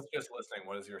 For those just listening,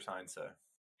 what does your sign say?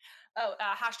 Oh,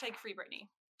 hashtag Free Britney.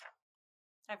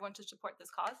 Everyone to support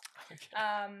this cause. Okay.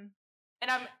 A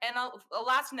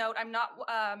last note, I'm not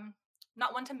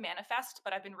one to manifest,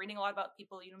 but I've been reading a lot about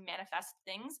people, manifest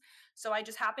things. So I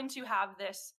just happen to have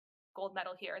this gold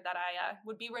medal here that I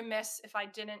would be remiss if I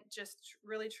didn't just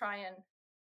really try and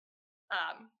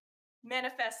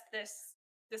manifest this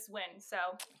win. So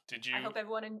I hope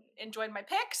everyone enjoyed my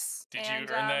picks. Did you earn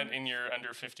that in your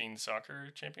under 15 soccer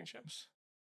championships?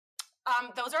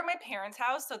 Those are at my parents'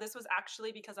 house. So this was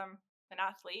actually because I'm an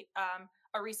athlete.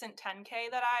 A recent 10K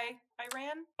that I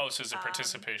ran. Oh, so it's a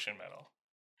participation medal.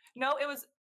 No, it was.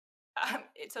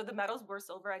 So the medals were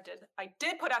silver. I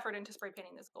did put effort into spray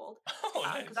painting this gold. Oh,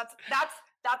 nice.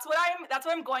 That's what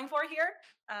I'm going for here.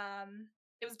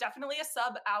 It was definitely a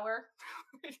sub-hour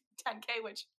 10K,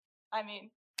 which, I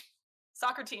mean,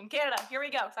 soccer team Canada. Here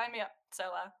we go. Sign me up. So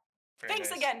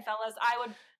thanks again, fellas. I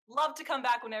would love to come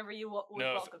back whenever you would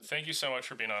welcome. Thank you so much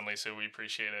for being on, Lisa. We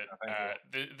appreciate it.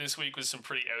 This week was some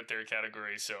pretty out there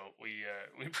categories, so we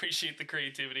appreciate the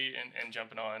creativity and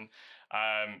jumping on.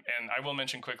 And I will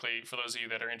mention quickly, for those of you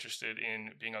that are interested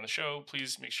in being on the show,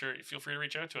 please feel free to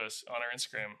reach out to us on our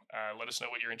Instagram. Let us know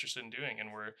what you're interested in doing,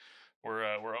 and we're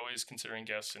always considering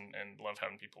guests and love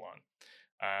having people on.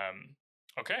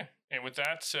 Okay, and with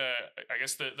that, I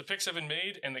guess the picks have been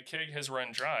made and the keg has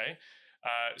run dry.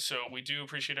 So we do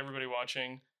appreciate everybody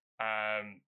watching.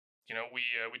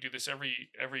 We do this every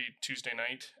Tuesday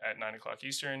night at 9:00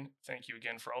 Eastern. Thank you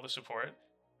again for all the support.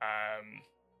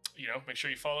 Make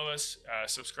sure you follow us,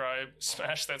 subscribe,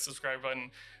 smash that subscribe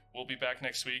button. We'll be back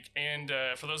next week. And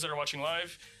for those that are watching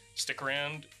live, stick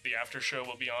around. The after show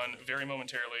will be on very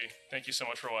momentarily. Thank you so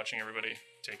much for watching, everybody.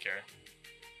 Take care.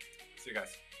 See you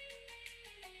guys.